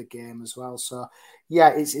end of the game as well. So, yeah,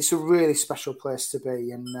 it's a really special place to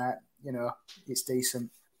be and, it's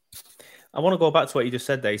decent. I want to go back to what you just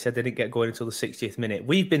said there. You said they didn't get going until the 60th minute.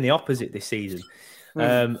 We've been the opposite this season.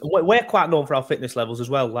 We're quite known for our fitness levels as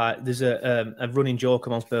well. Like, there's a running joke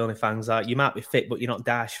amongst Burnley fans like, you might be fit, but you're not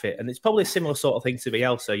dash fit. And it's probably a similar sort of thing to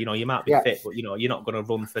Bielsa. You might be fit, but you're not going to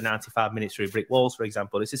run for 95 minutes through brick walls, for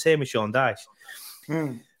example. It's the same with Sean Dyche.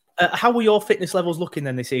 How were your fitness levels looking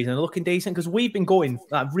then this season? Are they looking decent? Because we've been going,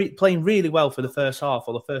 playing really well for the first half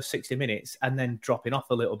or the first 60 minutes and then dropping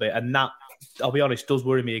off a little bit. And that, I'll be honest, does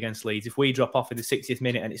worry me against Leeds. If we drop off in the 60th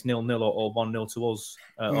minute and it's 0-0 or 1-0 to us,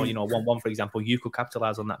 or 1-1, for example, you could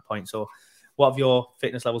capitalise on that point. So what have your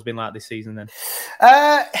fitness levels been like this season then?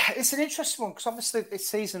 It's an interesting one because obviously this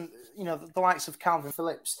season, the likes of Calvin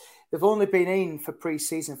Phillips, they've only been in for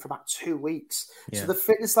pre-season for about 2 weeks. Yeah. So the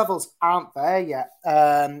fitness levels aren't there yet.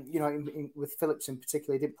 With Phillips in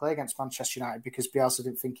particular, he didn't play against Manchester United because Bielsa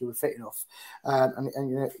didn't think he was fit enough.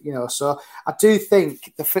 So I do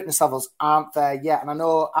think the fitness levels aren't there yet. And I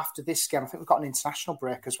know after this game, I think we've got an international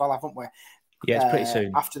break as well, haven't we? Yeah, it's pretty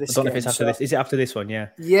soon. After this, I don't know if it's after this. Is it after this one? Yeah.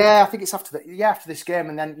 Yeah, I think it's after this game,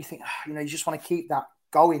 and then you think, you just want to keep that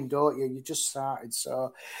going, don't you? You just started,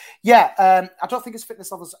 so I don't think his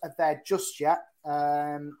fitness levels are there just yet.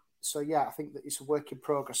 I think that it's a work in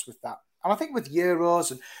progress with that. And I think with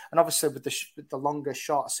Euros and obviously with the longer,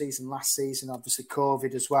 shorter season last season, obviously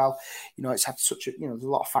COVID as well, it's had such a, there's a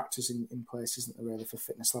lot of factors in place, isn't there, really, for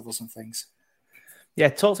fitness levels and things. Yeah,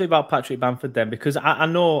 talk to me about Patrick Bamford then, because I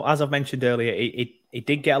know, as I've mentioned earlier, he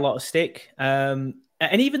did get a lot of stick. And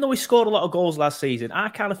even though he scored a lot of goals last season, I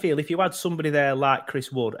kind of feel if you had somebody there like Chris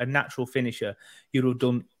Wood, a natural finisher, you'd have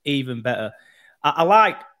done even better.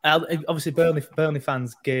 Obviously, Burnley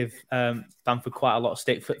fans gave Bamford quite a lot of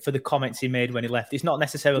stick for the comments he made when he left. It's not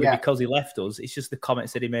necessarily because he left us. It's just the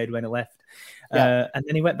comments that he made when he left. And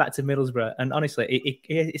then he went back to Middlesbrough. And honestly,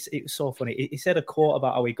 it was so funny. He said a quote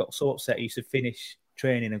about how he got so upset he used to finish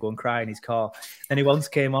training and go and cry in his car. Then he once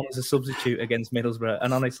came on as a substitute against Middlesbrough.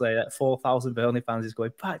 And honestly, 4,000 Burnley fans is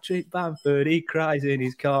going, Patrick Bamford, he cries in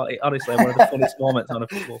his car. Honestly, one of the funniest moments on a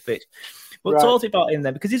football pitch. But talk about him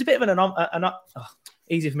then, because he's a bit of an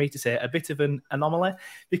easy for me to say, a bit of an anomaly,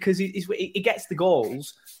 because he gets the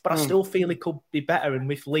goals, but I still feel he could be better.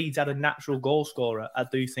 And if Leeds had a natural goal scorer, I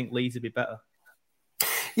do think Leeds would be better.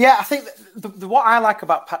 Yeah, I think what I like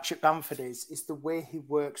about Patrick Bamford is the way he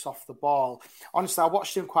works off the ball. Honestly, I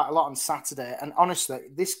watched him quite a lot on Saturday, and honestly,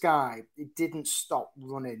 this guy, he didn't stop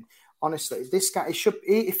running. Honestly, this guy,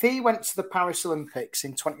 if he went to the Paris Olympics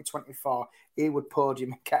in 2024, he would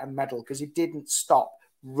podium and get a medal because he didn't stop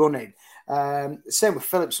running. Same with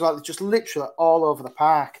Phillips, well, just literally all over the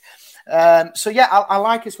park. I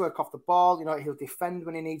like his work off the ball. He'll defend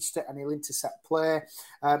when he needs to, and he'll intercept play.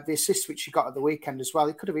 The assist which he got at the weekend as well,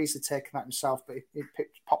 he could have easily taken that himself, but he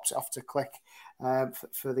pops it off to Click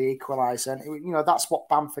for the equaliser. And that's what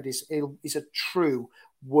Bamford is. He's a true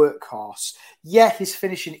workhorse. Yeah, his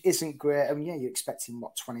finishing isn't great, and you expect him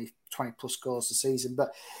 20 plus goals a season.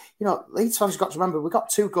 But Leeds fans have got to remember we got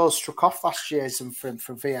 2 goals struck off last year from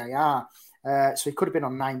VAR. So he could have been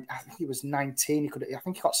on 9. I think he was 19. I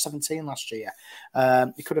think he got 17 last year.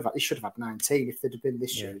 He should have had 19 if they'd have been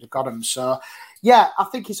this year. He'd have got him. So I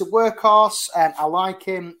think he's a workhorse. I like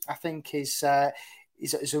him. I think he's a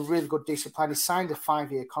really good, decent player. He signed a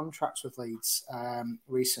 5-year contract with Leeds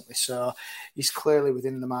recently, so he's clearly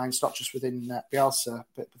within the minds, not just within Bielsa,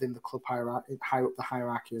 but within the club hierarchy, high up the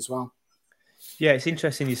hierarchy as well. Yeah, it's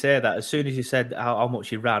interesting you say that. As soon as you said how much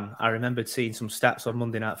he ran, I remembered seeing some stats on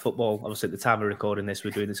Monday Night Football. Obviously, at the time of recording this,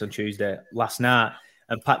 we're doing this on Tuesday, last night,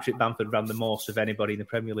 and Patrick Bamford ran the most of anybody in the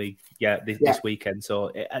Premier League this weekend.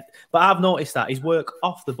 But I've noticed that his work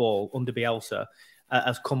off the ball under Bielsa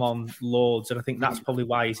has come on loads, and I think that's probably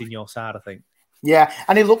why he's in your side, I think. Yeah,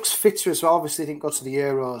 and he looks fitter as well. Obviously, he didn't go to the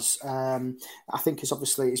Euros. I think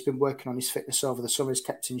he's been working on his fitness over the summer. He's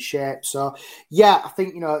kept in shape. So, I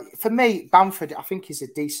think, for me, Bamford, I think he's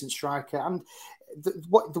a decent striker. And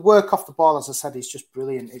the work off the ball, as I said, is just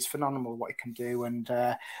brilliant. It's phenomenal what he can do. And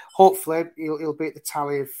hopefully he'll beat the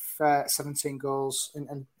tally of 17 goals.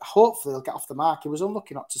 And hopefully he'll get off the mark. He was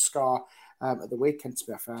unlucky not to score at the weekend,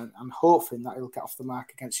 to be fair. I'm hoping that he'll get off the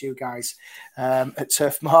mark against you guys at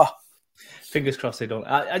Turf Moor. Fingers crossed they don't.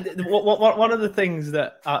 One of the things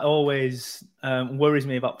that always worries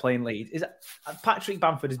me about playing Leeds is Patrick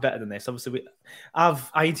Bamford is better than this. Obviously,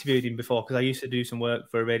 I interviewed him before because I used to do some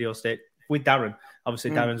work for a radio station with Darren.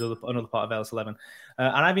 Obviously, Darren's another part of LS11.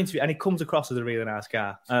 And I've interviewed, and he comes across as a really nice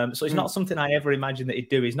guy. So it's not something I ever imagined that he'd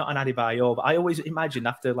do. He's not an Adebayor, but I always imagined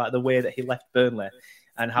after the way that he left Burnley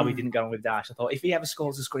and how he didn't get on with Dash, I thought if he ever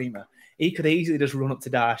scores a screamer, he could easily just run up to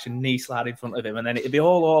Dash and knee slide in front of him, and then it'd be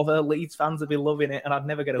all over. Leeds fans would be loving it, and I'd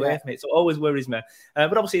never get away from it. So it always worries me.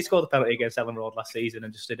 But obviously, he scored the penalty against Ellen Road last season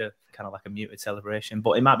and just did a kind of like a muted celebration.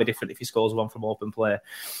 But it might be different if he scores one from open play.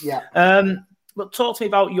 Yeah. But talk to me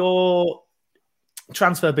about your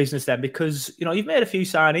transfer business then, because you've made a few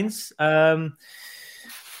signings.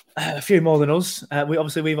 A few more than us. We've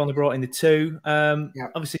only brought in the 2.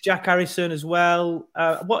 Obviously, Jack Harrison as well.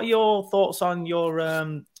 What are your thoughts on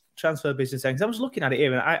your transfer business then? Because I was looking at it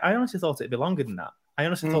here, and I honestly thought it'd be longer than that. I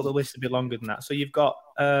honestly thought the list would be longer than that. So you've got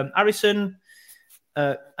Harrison,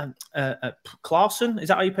 Clausen. Is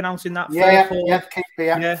that how you're pronouncing that? Yeah.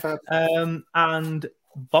 And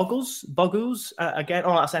Boggles again.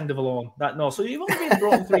 Oh, that's end of a loan. So you've only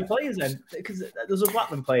brought in 3 players then, because there's a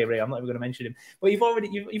Blackman player here. I'm not even going to mention him, but you've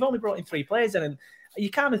only brought in 3 players then, and you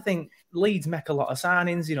kind of think Leeds make a lot of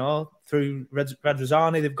signings, through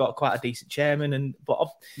Radrazani. They've got quite a decent chairman, but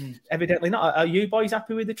evidently not. Are you boys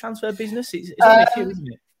happy with the transfer business? It's only a few, isn't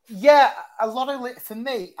it? Yeah, for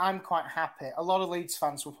me, I'm quite happy. A lot of Leeds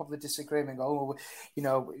fans will probably disagree and go, we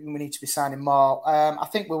need to be signing more. I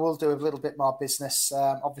think we will do a little bit more business.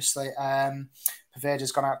 Obviously,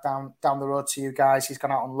 Pervader's gone out down the road to you guys. He's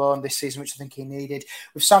gone out on loan this season, which I think he needed.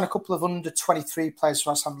 We've signed a couple of under-23 players.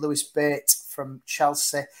 We signed Lewis Bate from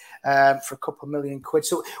Chelsea for a couple of £1 million.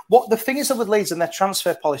 So what the thing is with Leeds and their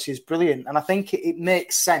transfer policy is brilliant, and I think it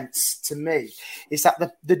makes sense to me, is that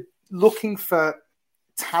the looking for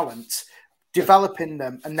talent, developing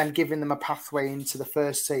them, and then giving them a pathway into the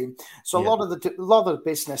first team. So a lot of the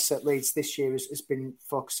business at Leeds this year has been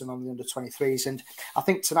focusing on the under-23s, and I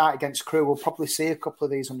think tonight against Crewe we'll probably see a couple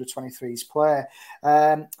of these under-23s play,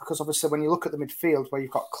 because obviously when you look at the midfield where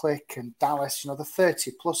you've got Click and Dallas, they're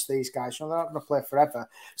 30 plus, these guys, they're not going to play forever,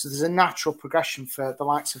 so there's a natural progression for the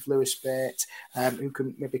likes of Lewis Bate, who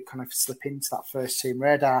can maybe kind of slip into that first team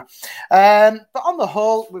radar. But on the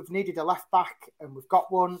whole, we've needed a left back and we've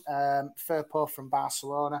got one. Firpo from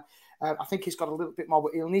Barcelona. I think he's got a little bit more.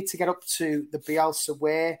 He'll need to get up to the Bielsa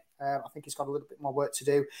way. I think he's got a little bit more work to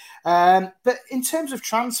do. But in terms of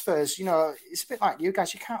transfers, it's a bit like you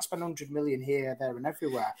guys. You can't spend 100 million here, there, and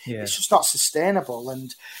everywhere. Yeah. It's just not sustainable.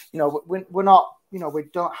 And we're not. We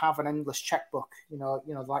don't have an endless checkbook.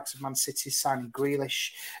 The likes of Man City signing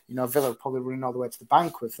Grealish. Villa will probably run all the way to the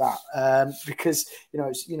bank with that because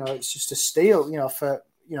it's just a steal.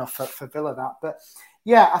 For Villa that, but.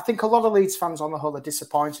 Yeah, I think a lot of Leeds fans on the whole are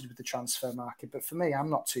disappointed with the transfer market. But for me, I'm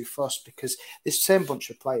not too fussed because this same bunch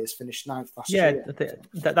of players finished 9th last year.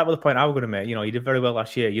 Yeah, that was the point I was going to make. You did very well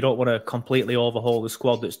last year. You don't want to completely overhaul the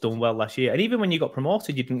squad that's done well last year. And even when you got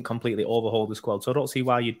promoted, you didn't completely overhaul the squad. So I don't see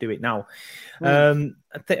why you'd do it now. I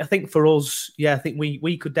think for us, I think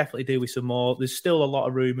we could definitely do with some more. There's still a lot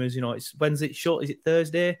of rumours. When's it shut? Is it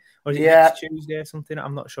Thursday? Or is it next Tuesday or something?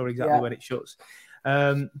 I'm not sure exactly when it shuts.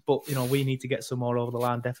 But we need to get some more over the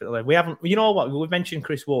line, definitely. We haven't, we've mentioned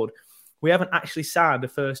Chris Wood. We haven't actually signed a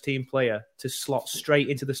first team player to slot straight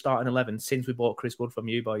into the starting 11 since we bought Chris Wood from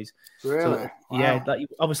you boys. Really? So, wow. Yeah,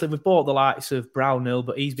 obviously we've bought the likes of Brownhill,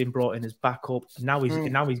 but he's been brought in as backup. Now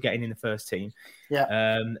he's getting in the first team.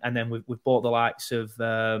 Yeah. And then we've bought the likes of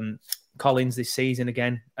Collins this season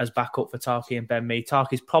again as backup for Tarky and Ben Mee.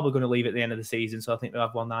 Tarky's probably going to leave at the end of the season, so I think we'll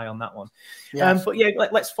have one eye on that one. Yeah. But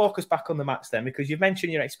let's focus back on the match then, because you've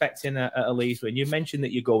mentioned you're expecting a Leeds win. You've mentioned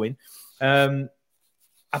that you're going.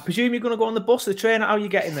 I presume you're going to go on the bus, the train. How are you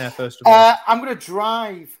getting there, first of all? I'm going to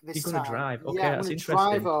drive this time. You're going to drive? Okay, yeah, that's interesting. I'm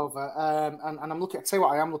going to drive over, and I'm looking. I tell you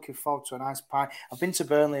what, I am looking forward to a nice pie. I've been to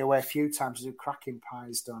Burnley away a few times to do cracking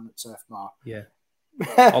pies down at Turf Moor. Yeah.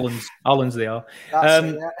 Hollands they are. I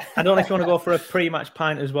don't know if you want to go for a pre-match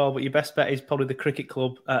pint as well, but your best bet is probably the cricket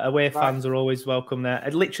club. Away fans are always welcome there.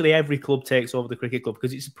 Literally every club takes over the cricket club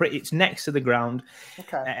because it's next to the ground,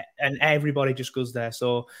 and everybody just goes there.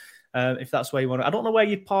 So if that's where you want to, I don't know where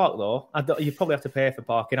you'd park though. You probably have to pay for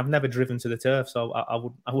parking. I've never driven to the turf, so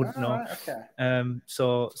I wouldn't know. Right, okay.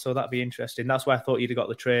 So that'd be interesting. That's why I thought you'd have got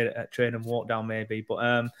the train and walk down maybe.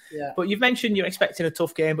 But But you've mentioned you're expecting a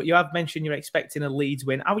tough game, but you have mentioned you're expecting a Leeds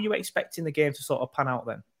win. How are you expecting the game to sort of pan out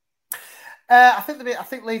then? I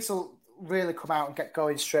think Leeds will really come out and get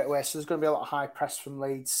going straight away. So there's going to be a lot of high press from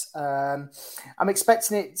Leeds. I'm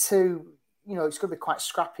expecting it to. It's going to be quite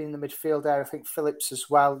scrappy in the midfield area. I think Phillips as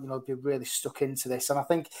well, be really stuck into this. And I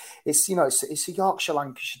think it's a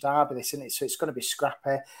Yorkshire-Lancashire derby, this, isn't it? So it's going to be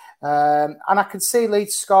scrappy. And I can see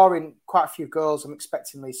Leeds scoring quite a few goals. I'm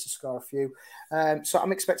expecting Leeds to score a few. So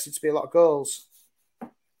I'm expecting to be a lot of goals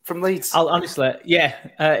from Leeds. Honestly, yeah.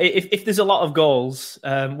 If there's a lot of goals,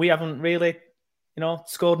 we haven't really,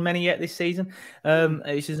 scored many yet this season.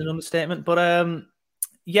 This is an understatement. But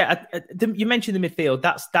you mentioned the midfield.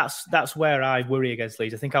 That's where I worry against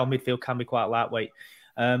Leeds. I think our midfield can be quite lightweight.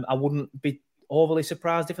 I wouldn't be overly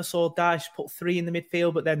surprised if I saw Daesh put 3 in the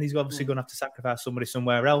midfield, but then he's obviously going to have to sacrifice somebody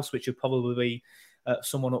somewhere else, which would probably be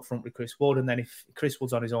someone up front with Chris Wood. And then if Chris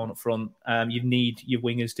Wood's on his own up front, you need your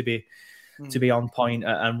wingers to be on point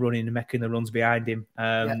and running and making the runs behind him.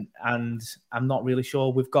 And I'm not really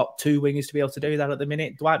sure we've got 2 wingers to be able to do that at the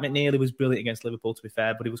minute. Dwight McNeely was brilliant against Liverpool, to be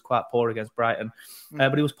fair, but he was quite poor against Brighton.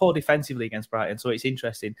 But he was poor defensively against Brighton, so it's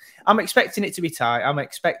interesting. I'm expecting it to be tight. I'm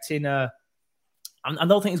expecting... I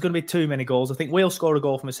don't think there's going to be too many goals. I think we'll score a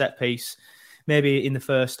goal from a set piece, maybe in the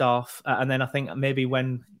first half. And then I think maybe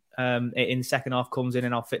when in the second half comes in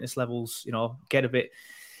and our fitness levels, get a bit,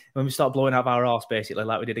 when we start blowing out our arse, basically,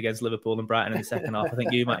 like we did against Liverpool and Brighton in the second half, I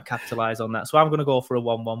think you might capitalise on that. So I'm going to go for a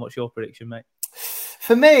 1-1. What's your prediction, mate?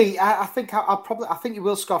 For me, I think I think you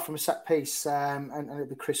will score from a set piece, and it'll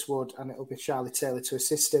be Chris Wood and it'll be Charlie Taylor to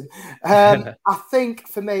assist him. I think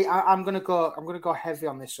for me, I'm going to go heavy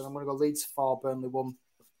on this one. I'm going to go Leeds 4, Burnley 1.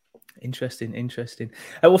 Interesting.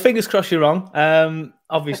 Well, fingers crossed you're wrong.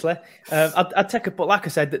 Obviously, I'd take a, but like I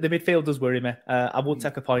said, the midfield does worry me. I would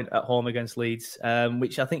take a point at home against Leeds,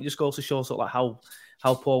 which I think just goes to show sort of like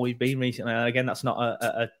how poor we've been recently. And again, that's not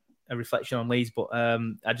a reflection on Leeds, but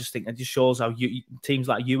I just think it just shows how teams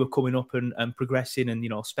like you are coming up and progressing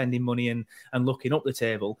and spending money and looking up the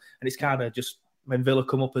table. And it's kind of just when Villa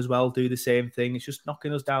come up as well, do the same thing. It's just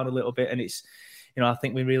knocking us down a little bit, and it's I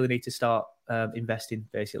think we really need to start investing,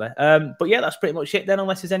 basically. But yeah, that's pretty much it then,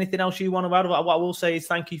 unless there's anything else you want to add. What I will say is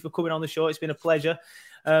thank you for coming on the show. It's been a pleasure.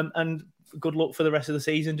 And good luck for the rest of the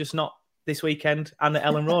season, just not this weekend and at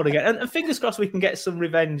Ellen Road again. And fingers crossed we can get some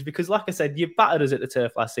revenge, because like I said, you battered us at the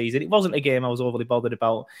Turf last season. It wasn't a game I was overly bothered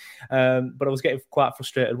about, but I was getting quite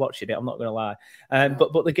frustrated watching it, I'm not going to lie.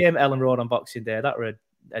 But the game at Ellen Road on Boxing Day, that were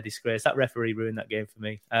a disgrace. That referee ruined that game for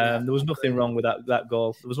me. There was nothing wrong with that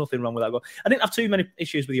goal. There was nothing wrong with that goal. I didn't have too many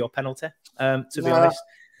issues with your penalty, to be honest.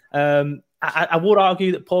 I would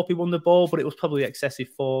argue that Poppy won the ball, but it was probably excessive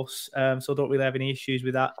force, so I don't really have any issues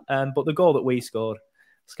with that. But the goal that we scored,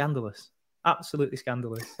 scandalous. Absolutely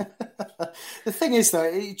scandalous. The thing is, though,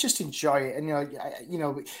 you just enjoy it,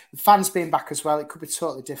 and fans being back as well, it could be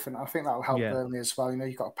totally different. I think that will help Burnley as well.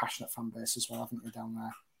 You've got a passionate fan base as well, haven't you, down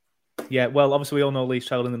there? Yeah, well, obviously we all know Leeds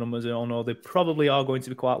travelling the numbers. We all know they probably are going to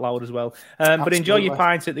be quite loud as well. But enjoy your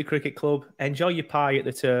pints at the cricket club. Enjoy your pie at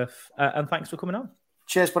the Turf. And thanks for coming on.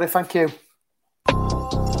 Cheers, buddy. Thank you.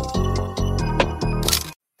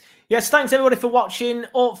 Yes, thanks everybody for watching.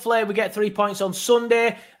 Hopefully we get 3 points on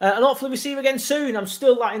Sunday, and hopefully we see you again soon. I'm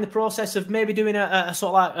still in the process of maybe doing a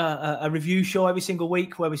sort of like a review show every single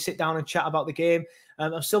week where we sit down and chat about the game.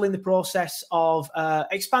 I'm still in the process of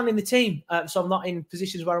expanding the team, so I'm not in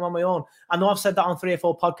positions where I'm on my own. I know I've said that on 3 or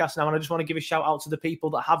 4 podcasts now, and I just want to give a shout out to the people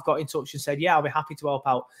that have got in touch and said, yeah, I'll be happy to help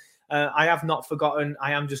out. I have not forgotten.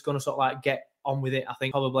 I am just going to sort of like get on with it, I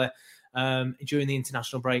think, probably during the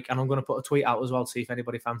international break, and I'm going to put a tweet out as well to see if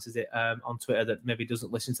anybody fancies it on Twitter that maybe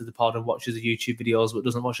doesn't listen to the pod and watches the YouTube videos but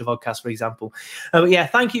doesn't watch the podcast, for example. But yeah,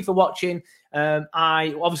 thank you for watching.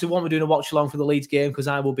 I obviously won't be doing a watch along for the Leeds game because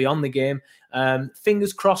I will be on the game.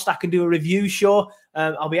 Fingers crossed I can do a review show.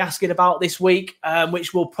 I'll be asking about this week,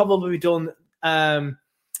 which will probably be done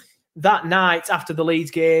that night after the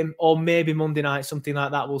Leeds game, or maybe Monday night, something like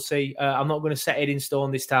that. We'll see. I'm not going to set it in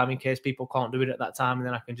stone this time in case people can't do it at that time, and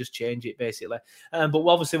then I can just change it, basically. But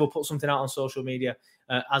obviously we'll put something out on social media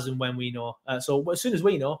as and when we know. So as soon as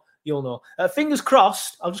we know, you'll know. Fingers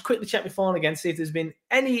crossed. I'll just quickly check my phone again, see if there's been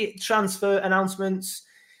any transfer announcements.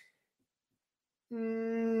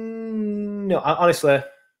 No, honestly,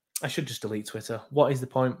 I should just delete Twitter. What is the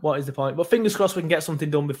point? But fingers crossed we can get something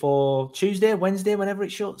done before Tuesday, Wednesday, whenever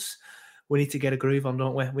it shuts. We need to get a groove on,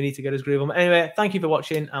 don't we? We need to get his groove on. Anyway, thank you for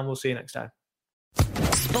watching, and we'll see you next time.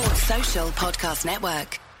 Sports Social Podcast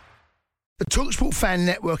Network. The TalkSport Fan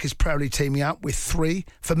Network is proudly teaming up with 3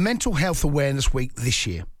 for Mental Health Awareness Week this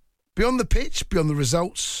year. Beyond the pitch, beyond the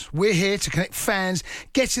results, we're here to connect fans,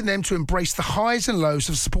 getting them to embrace the highs and lows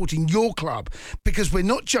of supporting your club, because we're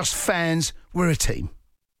not just fans, we're a team.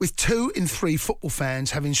 With 2 in 3 football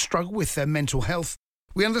fans having struggled with their mental health,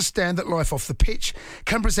 we understand that life off the pitch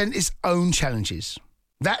can present its own challenges.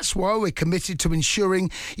 That's why we're committed to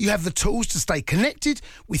ensuring you have the tools to stay connected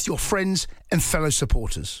with your friends and fellow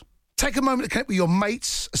supporters. Take a moment to connect with your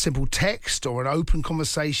mates. A simple text or an open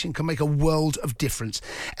conversation can make a world of difference.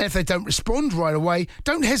 And if they don't respond right away,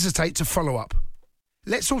 don't hesitate to follow up.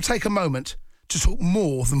 Let's all take a moment to talk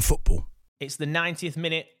more than football. It's the 90th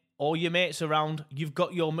minute. All your mates around. You've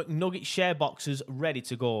got your McNugget share boxes ready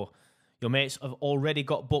to go. Your mates have already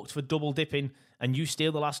got booked for double dipping, and you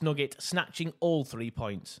steal the last nugget, snatching all 3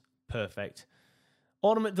 points. Perfect.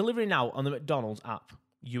 Order delivery now on the McDonald's app.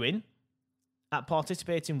 You in? At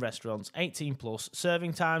participating restaurants, 18 plus,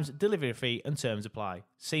 serving times, delivery fee and terms apply.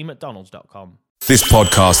 See mcdonalds.com. This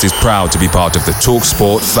podcast is proud to be part of the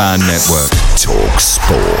TalkSport Fan Network.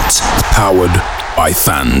 TalkSport. Powered by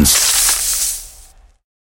fans.